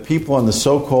study, the people on the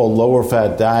so-called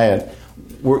lower-fat diet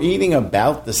were eating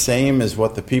about the same as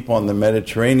what the people on the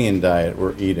Mediterranean diet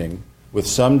were eating, with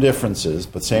some differences,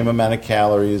 but same amount of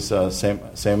calories,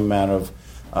 same amount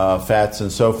of fats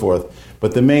and so forth.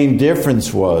 But the main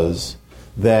difference was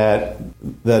that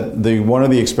one of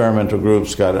the experimental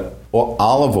groups got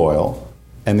olive oil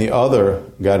and the other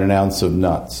got an ounce of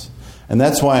nuts. And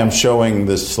that's why I'm showing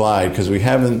this slide, because we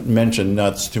haven't mentioned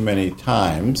nuts too many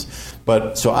times.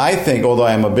 But so I think, although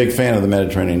I'm a big fan of the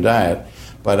Mediterranean diet,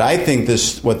 but I think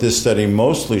what this study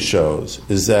mostly shows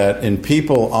is that in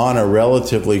people on a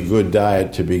relatively good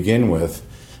diet to begin with,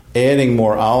 adding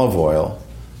more olive oil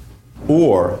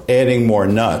or adding more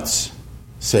nuts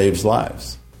saves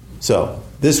lives. So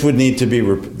this should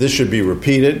be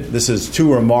repeated. This is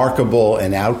too remarkable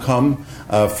an outcome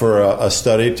for a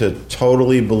study to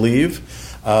totally believe.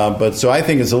 But so I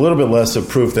think it's a little bit less of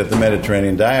proof that the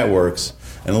Mediterranean diet works,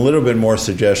 and a little bit more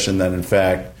suggestion that, in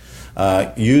fact,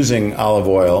 using olive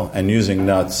oil and using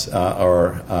nuts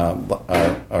are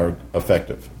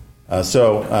effective.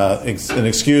 So it's an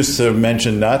excuse to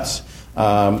mention nuts,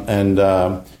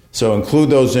 so include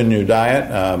those in your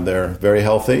diet. They're very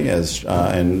healthy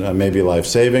and maybe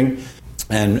life-saving.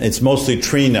 And it's mostly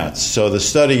tree nuts. So the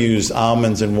study used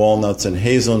almonds and walnuts and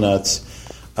hazelnuts.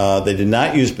 They did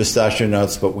not use pistachio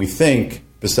nuts, but we think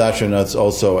pistachio nuts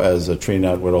also as a tree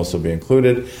nut would also be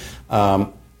included.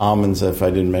 Almonds, if I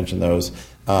didn't mention those.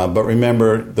 But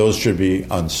remember, those should be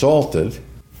unsalted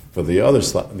for the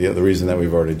other reason that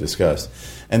we've already discussed.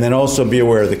 And then also be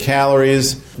aware of the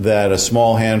calories, that a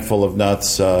small handful of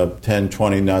nuts, 10,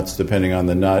 20 nuts, depending on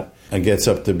the nut, gets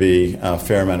up to be a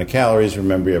fair amount of calories.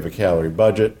 Remember, you have a calorie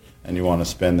budget, and you want to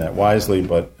spend that wisely,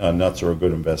 but nuts are a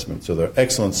good investment. So they're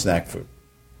excellent snack food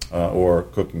or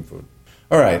cooking food.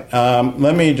 All right,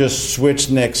 let me just switch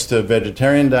next to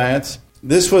vegetarian diets.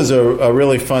 This was a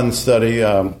really fun study.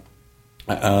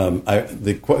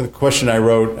 The question I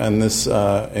wrote on this,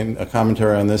 in a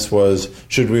commentary on this, was,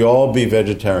 should we all be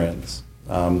vegetarians?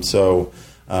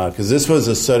 Because this was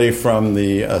a study from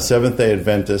the Seventh-day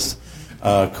Adventist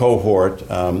cohort.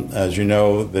 As you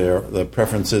know, the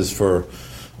preferences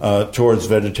towards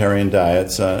vegetarian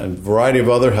diets and a variety of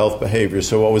other health behaviors.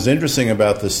 So what was interesting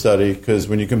about this study, because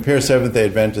when you compare Seventh-day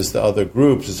Adventists to other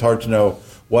groups, it's hard to know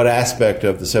what aspect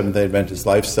of the Seventh-day Adventist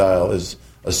lifestyle is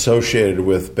associated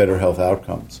with better health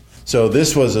outcomes. So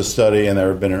this was a study, and there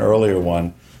had been an earlier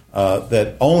one,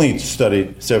 that only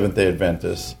studied Seventh-day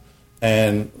Adventists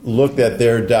and looked at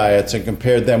their diets and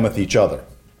compared them with each other.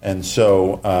 And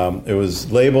so it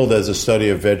was labeled as a study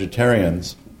of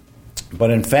vegetarians.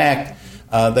 But in fact,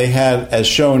 they had, as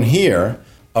shown here,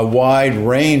 a wide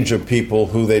range of people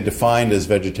who they defined as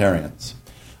vegetarians.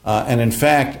 And in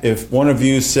fact, if one of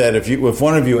you said, if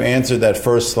one of you answered that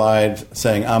first slide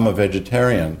saying, I'm a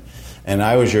vegetarian, and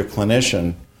I was your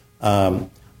clinician, I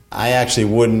actually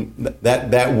wouldn't,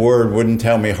 that word wouldn't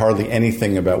tell me hardly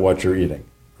anything about what you're eating,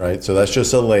 right? So that's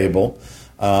just a label.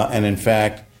 And in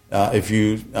fact, if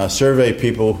you survey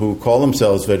people who call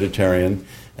themselves vegetarian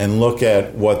and look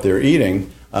at what they're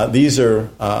eating, these are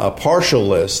a partial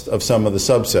list of some of the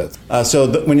subsets.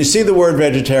 When you see the word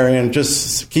vegetarian,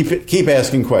 just keep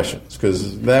asking questions,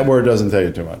 because that word doesn't tell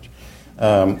you too much.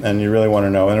 And you really want to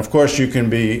know. And of course, you can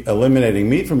be eliminating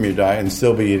meat from your diet and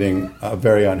still be eating a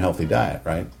very unhealthy diet,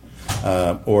 right?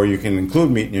 Or you can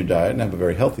include meat in your diet and have a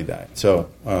very healthy diet. So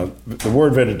the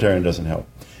word vegetarian doesn't help.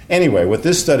 Anyway, what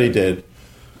this study did,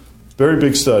 very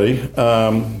big study,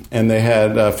 and they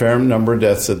had a fair number of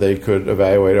deaths that they could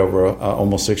evaluate over an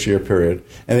almost 6-year period.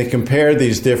 And they compared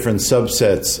these different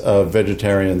subsets of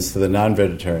vegetarians to the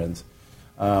non-vegetarians.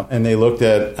 And they looked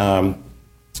at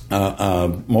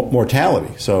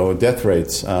mortality, so death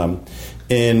rates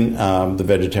in the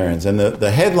vegetarians. And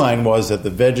the headline was that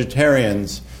the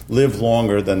vegetarians live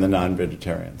longer than the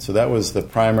non-vegetarians. So that was the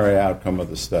primary outcome of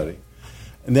the study.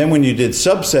 And then when you did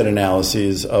subset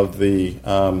analyses of the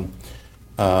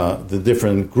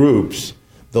different groups,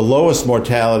 the lowest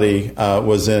mortality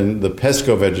was in the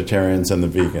pesco-vegetarians and the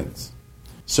vegans.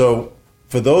 So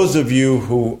for those of you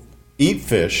who eat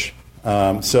fish,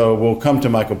 so we'll come to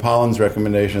Michael Pollan's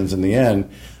recommendations in the end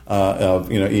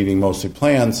of eating mostly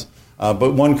plants,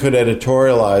 but one could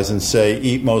editorialize and say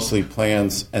eat mostly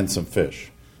plants and some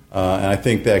fish. And I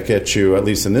think that gets you, at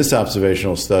least in this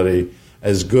observational study,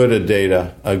 as good a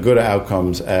data, good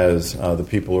outcomes as the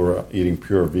people who are eating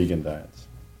pure vegan diets.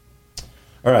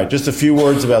 All right, just a few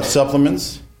words about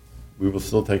supplements. We will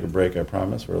still take a break, I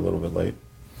promise. We're a little bit late.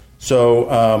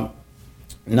 So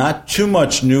not too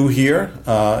much new here,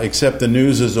 except the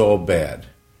news is all bad.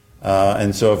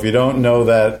 And so if you don't know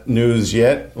that news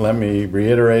yet, let me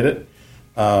reiterate it.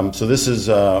 So this is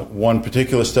one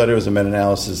particular study. It was a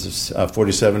meta-analysis of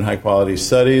 47 high-quality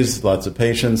studies, lots of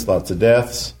patients, lots of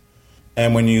deaths.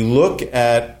 And when you look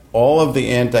at all of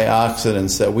the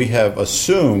antioxidants that we have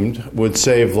assumed would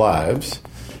save lives,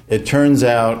 it turns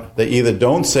out they either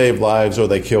don't save lives or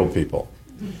they kill people.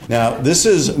 Now, this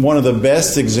is one of the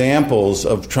best examples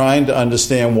of trying to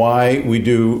understand why we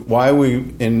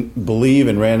believe in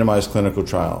randomized clinical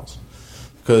trials.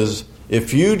 Because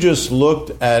if you just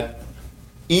looked at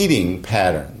eating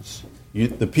patterns,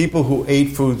 the people who ate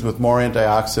foods with more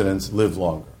antioxidants live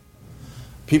longer.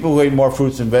 People who ate more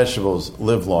fruits and vegetables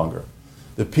live longer.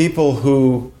 The people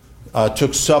who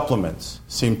took supplements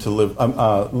seem to live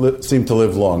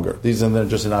longer. These are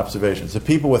just an observations. The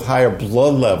people with higher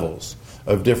blood levels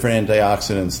of different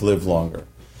antioxidants live longer.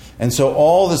 And so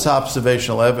all this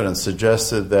observational evidence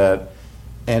suggested that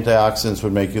antioxidants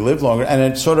would make you live longer. And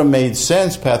it sort of made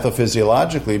sense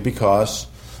pathophysiologically because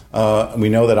we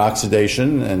know that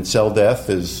oxidation and cell death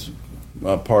is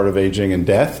part of aging and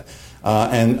death.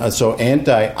 So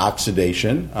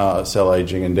antioxidation, cell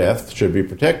aging and death, should be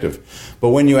protective. But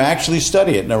when you actually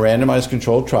study it in a randomized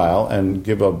controlled trial and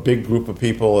give a big group of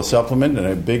people a supplement and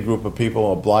a big group of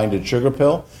people a blinded sugar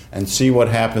pill and see what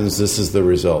happens, this is the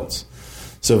results.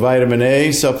 So vitamin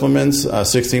A supplements,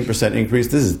 16% increase.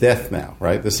 This is death now,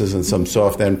 right? This isn't some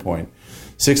soft endpoint.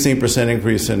 16%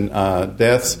 increase in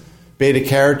deaths.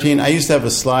 Beta-carotene, I used to have a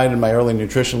slide in my early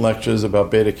nutrition lectures about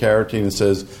beta-carotene that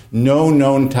says no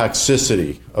known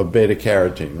toxicity of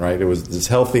beta-carotene, right? It was this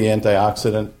healthy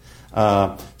antioxidant,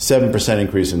 7%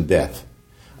 increase in death.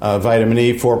 Vitamin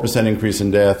E, 4% increase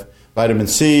in death. Vitamin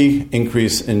C,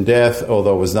 increase in death,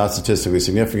 although it was not statistically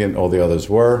significant, all the others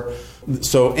were.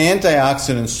 So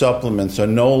antioxidant supplements are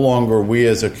no longer we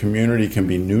as a community can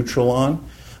be neutral on.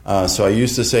 So I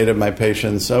used to say to my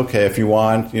patients, okay, if you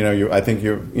want, I think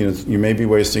you may be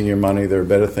wasting your money. There are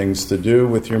better things to do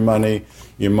with your money.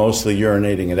 You're mostly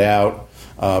urinating it out,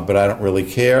 but I don't really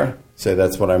care. Say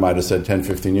that's what I might have said 10,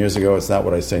 15 years ago. It's not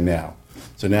what I say now.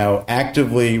 So now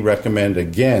actively recommend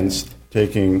against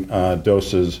taking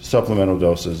supplemental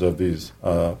doses of these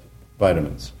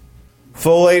vitamins.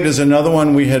 Folate is another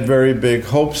one we had very big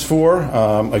hopes for.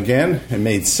 Again, it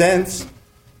made sense.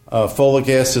 Folic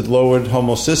acid lowered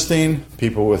homocysteine.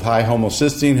 People with high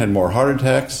homocysteine had more heart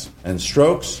attacks and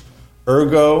strokes.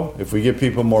 Ergo, if we give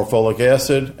people more folic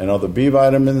acid and other B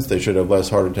vitamins, they should have less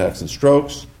heart attacks and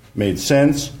strokes. Made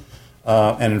sense.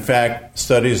 And in fact,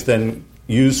 studies then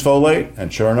used folate,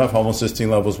 and sure enough, homocysteine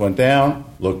levels went down,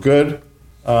 looked good,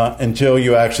 until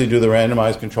you actually do the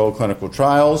randomized controlled clinical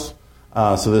trials.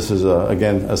 So this is,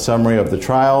 again, a summary of the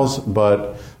trials,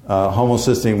 but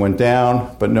homocysteine went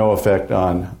down, but no effect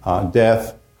on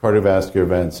death, cardiovascular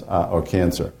events, or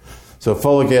cancer. So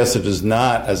folic acid does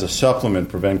not, as a supplement,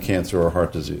 prevent cancer or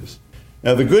heart disease.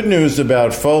 Now, the good news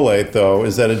about folate, though,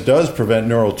 is that it does prevent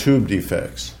neural tube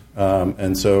defects.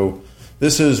 And so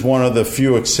this is one of the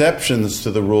few exceptions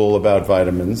to the rule about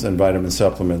vitamins and vitamin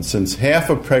supplements. Since half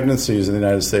of pregnancies in the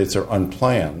United States are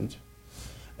unplanned,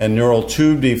 and neural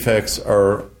tube defects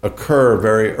occur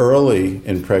very early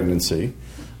in pregnancy,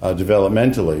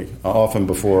 developmentally, often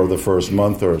before the first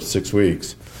month or 6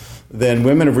 weeks, then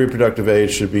women of reproductive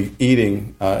age should be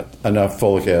eating enough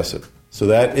folic acid. So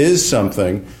that is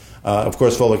something. Of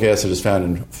course, folic acid is found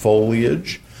in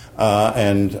foliage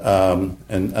and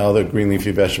other green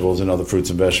leafy vegetables and other fruits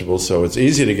and vegetables. So it's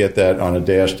easy to get that on a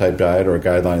DASH type diet or a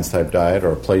guidelines type diet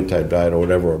or a plate type diet or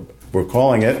whatever we're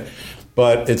calling it.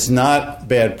 But it's not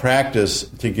bad practice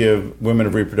to give women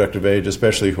of reproductive age,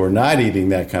 especially who are not eating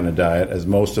that kind of diet, as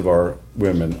most of our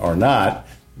women are not.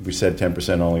 We said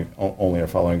 10% only are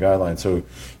following guidelines. So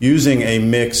using a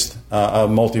mixed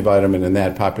multivitamin in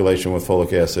that population with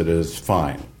folic acid is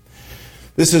fine.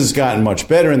 This has gotten much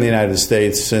better in the United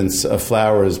States since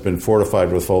flour has been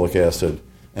fortified with folic acid.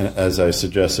 And as I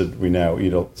suggested, we now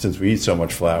since we eat so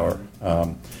much flour.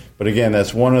 But again,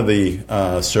 that's one of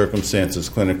the circumstances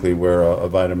clinically where a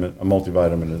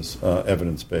multivitamin is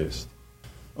evidence-based.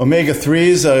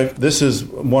 Omega-3s, this is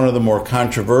one of the more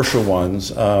controversial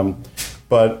ones,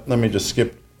 but let me just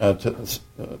skip to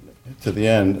the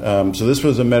end. So this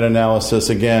was a meta-analysis,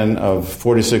 again, of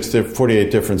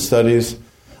 48 different studies.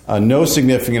 No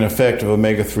significant effect of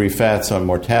omega-3 fats on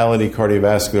mortality,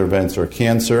 cardiovascular events, or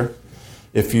cancer.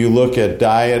 If you look at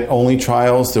diet-only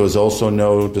trials, there was also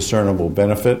no discernible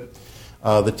benefit.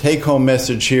 The take-home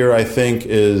message here, I think,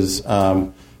 is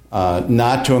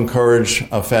not to encourage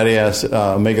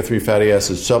omega-3 fatty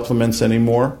acid supplements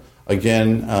anymore.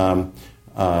 Again,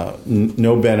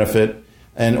 no benefit.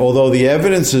 And although the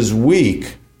evidence is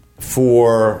weak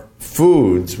for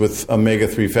foods with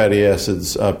omega-3 fatty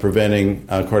acids preventing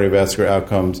cardiovascular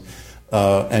outcomes,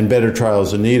 and better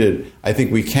trials are needed, I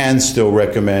think we can still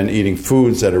recommend eating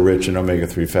foods that are rich in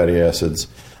omega-3 fatty acids,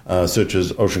 such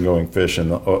as ocean-going fish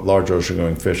and large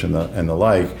ocean-going fish and the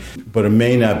like, but it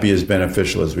may not be as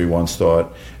beneficial as we once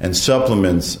thought, and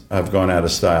supplements have gone out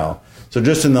of style. So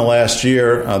just in the last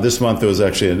year, this month there was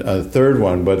actually a third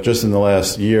one, but just in the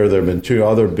last year there have been 2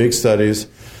 other big studies.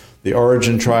 The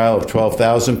Origin trial of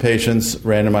 12,000 patients,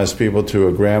 randomized people to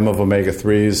a gram of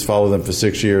omega-3s, follow them for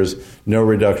 6 years, no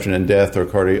reduction in death or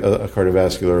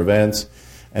cardiovascular events.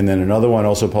 And then another one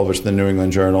also published in the New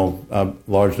England Journal,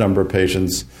 large number of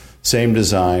patients, same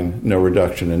design, no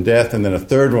reduction in death. And then a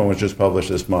third one was just published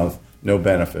this month, no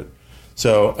benefit.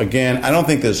 So again, I don't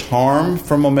think there's harm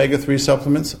from omega-3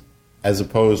 supplements as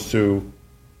opposed to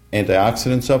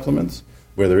antioxidant supplements,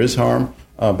 where there is harm,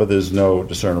 but there's no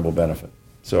discernible benefit.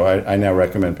 So I now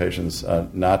recommend patients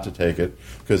not to take it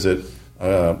because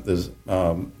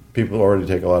people already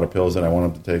take a lot of pills, and I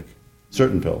want them to take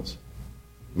certain pills,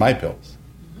 my pills.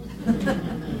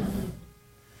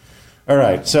 All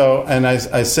right. So, and I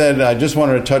said I just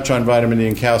wanted to touch on vitamin D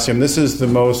and calcium. This is the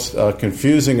most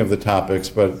confusing of the topics,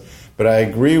 but I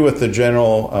agree with the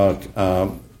general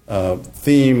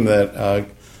theme that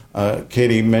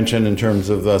Katie mentioned in terms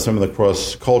of some of the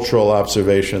cross-cultural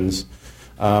observations.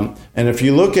 And if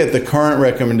you look at the current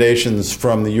recommendations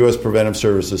from the U.S. Preventive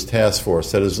Services Task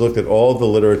Force that has looked at all the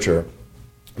literature,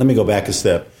 let me go back a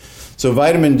step. So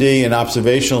vitamin D in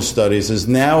observational studies is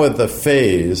now at the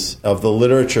phase of the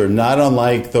literature not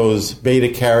unlike those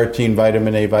beta-carotene,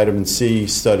 vitamin A, vitamin C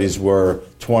studies were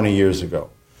 20 years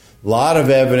ago. A lot of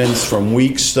evidence from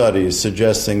weak studies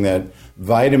suggesting that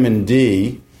vitamin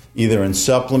D, either in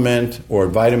supplement or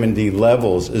vitamin D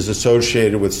levels, is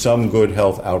associated with some good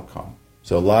health outcome.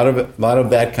 So a lot of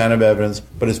that kind of evidence,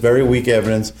 but it's very weak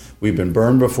evidence. We've been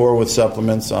burned before with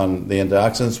supplements on the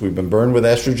antioxidants. We've been burned with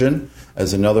estrogen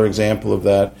as another example of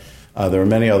that. There are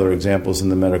many other examples in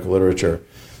the medical literature.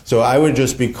 So I would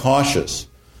just be cautious.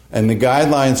 And the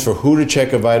guidelines for who to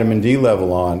check a vitamin D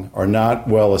level on are not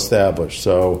well established.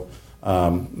 So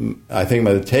I think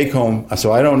by the take-home,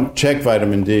 so I don't check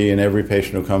vitamin D in every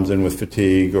patient who comes in with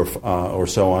fatigue or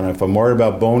so on. If I'm worried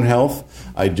about bone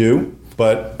health, I do.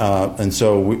 But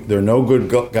there are no good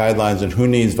guidelines on who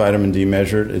needs vitamin D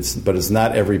measured. But it's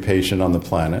not every patient on the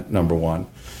planet, number one.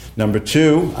 Number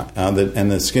two,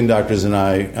 and the skin doctors and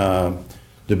I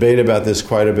debate about this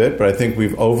quite a bit, but I think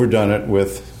we've overdone it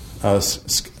with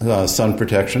sun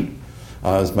protection,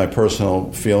 is my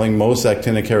personal feeling. Most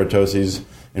actinic keratoses,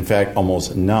 in fact,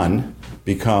 almost none,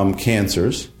 become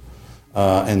cancers.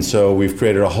 And so we've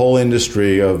created a whole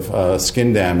industry of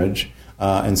skin damage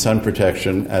and sun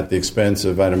protection at the expense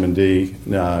of vitamin D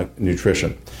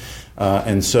nutrition.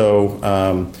 So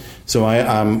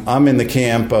I'm in the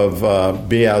camp of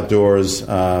be outdoors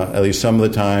at least some of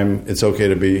the time. It's okay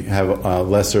to have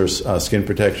lesser skin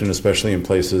protection, especially in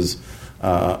places,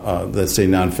 let's say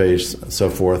non-face, so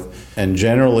forth. And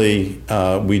generally,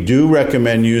 we do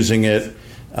recommend using it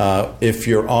if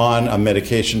you're on a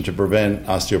medication to prevent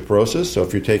osteoporosis. So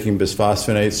if you're taking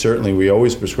bisphosphonates, certainly we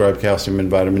always prescribe calcium and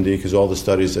vitamin D because all the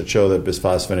studies that show that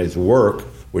bisphosphonates work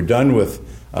were done with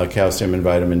calcium and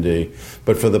vitamin D.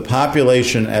 But for the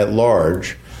population at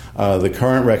large, the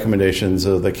current recommendations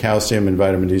of the calcium and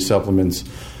vitamin D supplements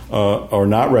are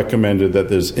not recommended, that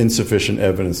there's insufficient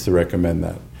evidence to recommend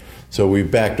that. So we've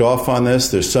backed off on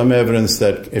this. There's some evidence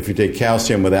that if you take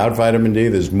calcium without vitamin D,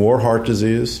 there's more heart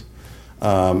disease.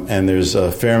 And there's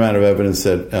a fair amount of evidence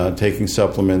that taking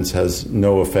supplements has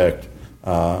no effect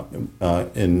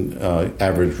in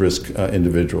average risk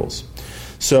individuals.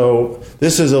 So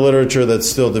this is a literature that's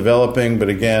still developing, but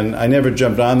again, I never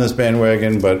jumped on this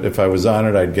bandwagon, but if I was on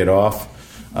it, I'd get off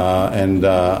and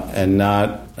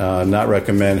not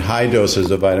recommend high doses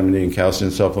of vitamin D and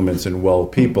calcium supplements in well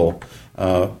people,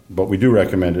 but we do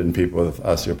recommend it in people with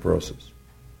osteoporosis.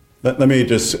 Let me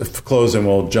just close and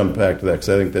we'll jump back to that because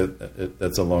I think that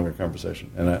that's a longer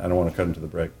conversation and I don't want to cut into the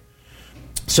break.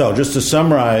 So just to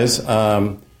summarize,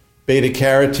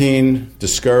 beta-carotene,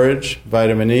 discouraged.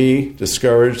 Vitamin E,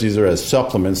 discouraged. These are as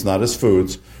supplements, not as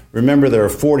foods. Remember, there are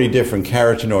 40 different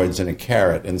carotenoids in a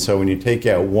carrot, and so when you take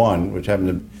out one, which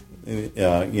happen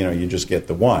to, you just get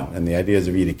the one. And the idea is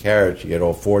if you eat a carrot, you get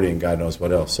all 40 and God knows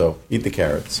what else. So eat the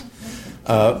carrots.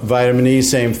 Vitamin E,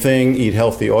 same thing. Eat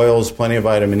healthy oils, plenty of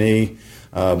vitamin E.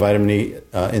 Vitamin E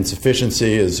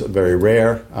insufficiency is very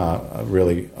rare,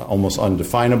 really almost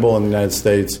undefinable in the United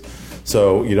States.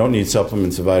 So you don't need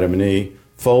supplements of vitamin E.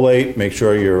 Folate, make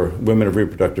sure you're women of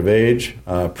reproductive age.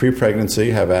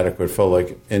 Pre-pregnancy, have adequate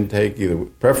folate intake,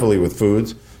 preferably with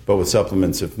foods, but with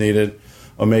supplements if needed.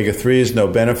 Omega-3s, no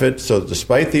benefit. So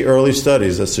despite the early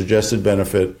studies that suggested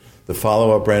benefit, the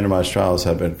follow-up randomized trials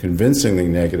have been convincingly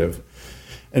negative.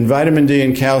 And vitamin D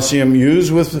and calcium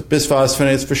used with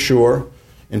bisphosphonates for sure.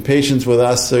 In patients with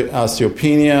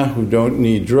osteopenia who don't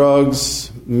need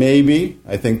drugs, maybe.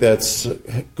 I think that's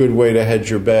a good way to hedge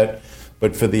your bet.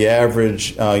 But for the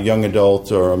average young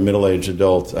adult or a middle-aged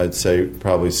adult, I'd say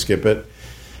probably skip it.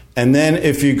 And then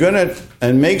if you're going to,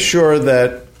 and make sure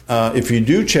that if you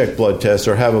do check blood tests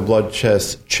or have a blood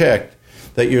test checked,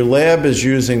 that your lab is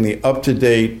using the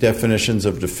up-to-date definitions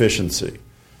of deficiency.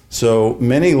 So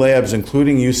many labs,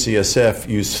 including UCSF,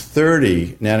 use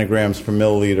 30 nanograms per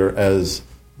milliliter as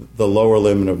the lower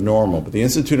limit of normal. But the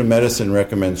Institute of Medicine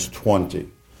recommends 20.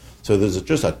 So there's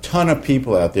just a ton of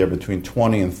people out there between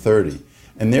 20 and 30.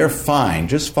 And they're fine.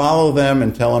 Just follow them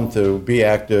and tell them to be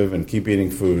active and keep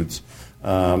eating foods.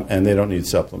 And they don't need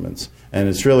supplements. And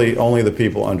it's really only the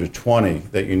people under 20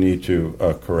 that you need to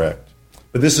correct.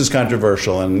 But this is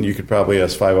controversial, and you could probably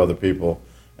ask 5 other people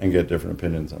and get different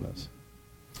opinions on this.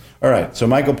 All right, so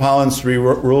Michael Pollan's 3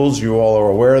 rules, you all are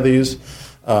aware of these.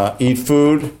 Eat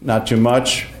food, not too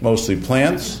much, mostly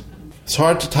plants. It's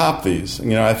hard to top these.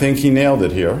 I think he nailed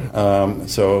it here.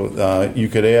 So you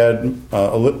could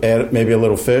add maybe a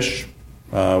little fish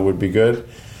would be good.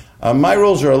 My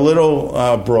rules are a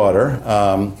little broader.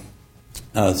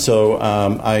 So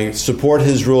I support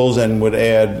his rules and would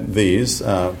add these.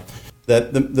 That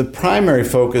the primary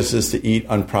focus is to eat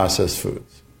unprocessed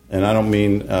foods. And I don't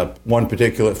mean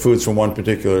foods from one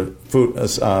particular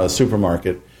food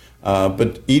supermarket,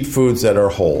 but eat foods that are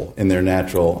whole in their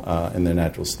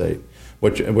natural state.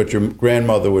 what your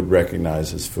grandmother would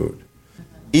recognize as food.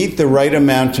 Eat the right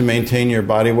amount to maintain your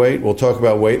body weight. We'll talk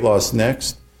about weight loss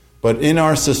next. But in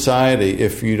our society,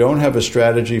 if you don't have a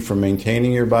strategy for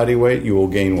maintaining your body weight, you will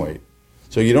gain weight.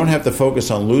 So you don't have to focus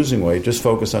on losing weight, just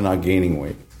focus on not gaining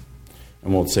weight.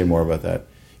 And we'll say more about that.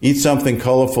 Eat something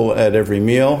colorful at every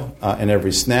meal and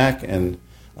every snack, and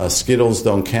Skittles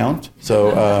don't count.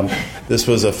 So this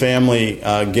was a family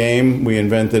game we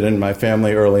invented in my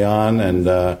family early on,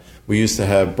 and we used to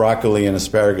have broccoli and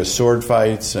asparagus sword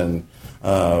fights and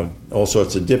all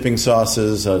sorts of dipping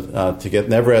sauces.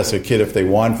 Never ask a kid if they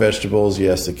want vegetables.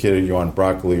 You ask the kid if you want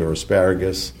broccoli or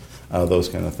asparagus, those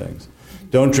kind of things.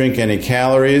 Don't drink any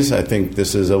calories. I think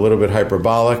this is a little bit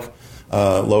hyperbolic.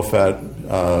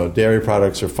 Low-fat dairy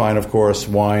products are fine, of course.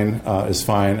 Wine is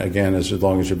fine, again, as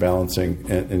long as you're balancing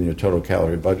in your total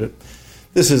calorie budget.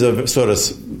 This is a sort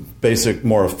of basic,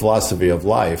 more philosophy of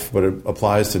life, but it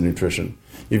applies to nutrition.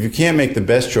 If you can't make the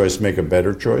best choice, make a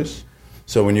better choice.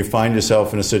 So when you find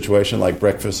yourself in a situation like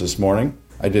breakfast this morning,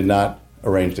 I did not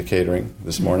arrange the catering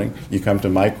this morning. You come to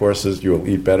my courses, you will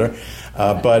eat better.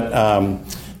 But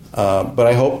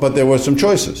there were some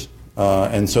choices.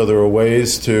 And so there are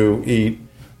ways to eat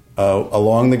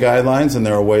along the guidelines, and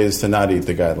there are ways to not eat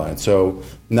the guidelines. So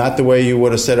not the way you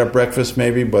would have set up breakfast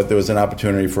maybe, but there was an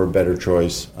opportunity for a better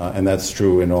choice, and that's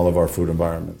true in all of our food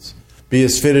environments. Be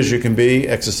as fit as you can be,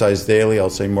 exercise daily. I'll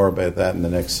say more about that in the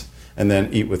next, and then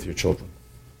eat with your children.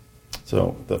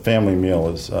 So the family meal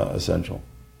is essential.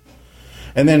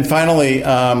 And then finally,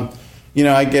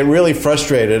 I get really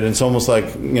frustrated. It's almost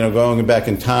like, going back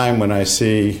in time when I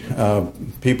see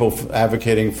people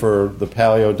advocating for the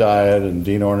paleo diet and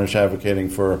Dean Ornish advocating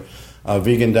for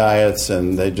vegan diets,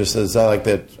 and it's not like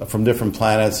they're from different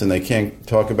planets and they can't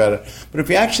talk about it. But if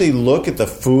you actually look at the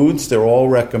foods they're all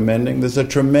recommending, there's a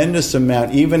tremendous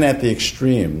amount, even at the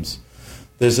extremes.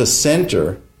 There's a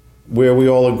center where we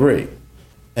all agree.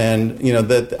 And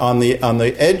that on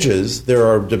the edges there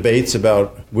are debates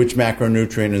about which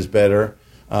macronutrient is better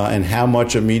and how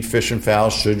much of meat, fish, and fowl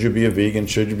should you be a vegan,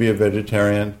 should you be a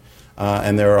vegetarian,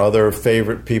 and there are other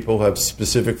favorite people who have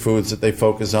specific foods that they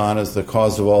focus on as the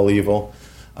cause of all evil.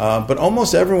 But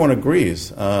almost everyone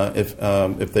agrees, if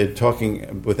they're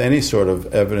talking with any sort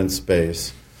of evidence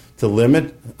base, to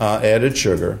limit added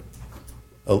sugar,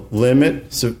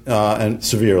 limit and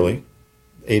severely,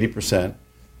 80%.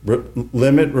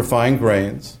 Limit refined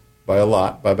grains by a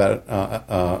lot, by about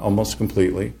almost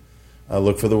completely.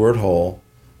 Look for the word whole.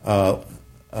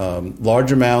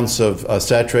 Large amounts of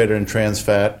saturated and trans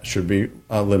fat should be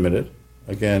limited.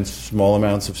 Again, small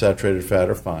amounts of saturated fat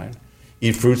are fine.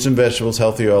 Eat fruits and vegetables,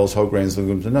 healthy oils, whole grains,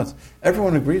 legumes, and nuts.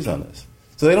 Everyone agrees on this.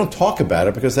 So they don't talk about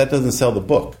it because that doesn't sell the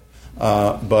book.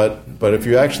 But if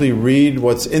you actually read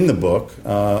what's in the book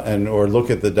or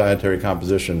look at the dietary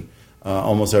composition,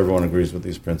 almost everyone agrees with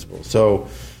these principles. So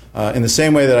in the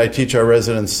same way that I teach our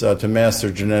residents to master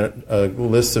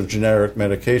lists of generic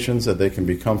medications that they can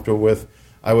be comfortable with,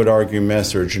 I would argue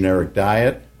master a generic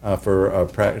diet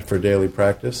for daily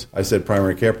practice. I said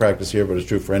primary care practice here, but it's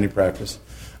true for any practice.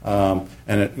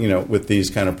 With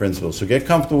these kind of principles. So get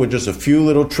comfortable with just a few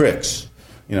little tricks.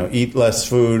 Eat less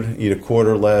food, eat a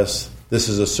quarter less, this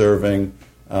is a serving,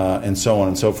 and so on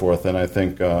and so forth. And I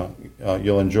think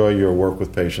you'll enjoy your work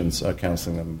with patients,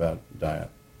 counseling them about diet.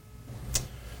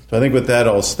 So I think with that,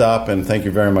 I'll stop, and thank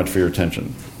you very much for your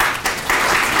attention.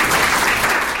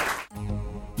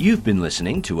 You've been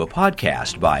listening to a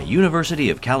podcast by University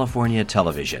of California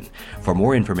Television. For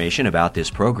more information about this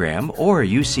program or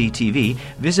UCTV,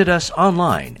 visit us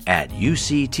online at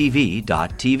uctv.tv.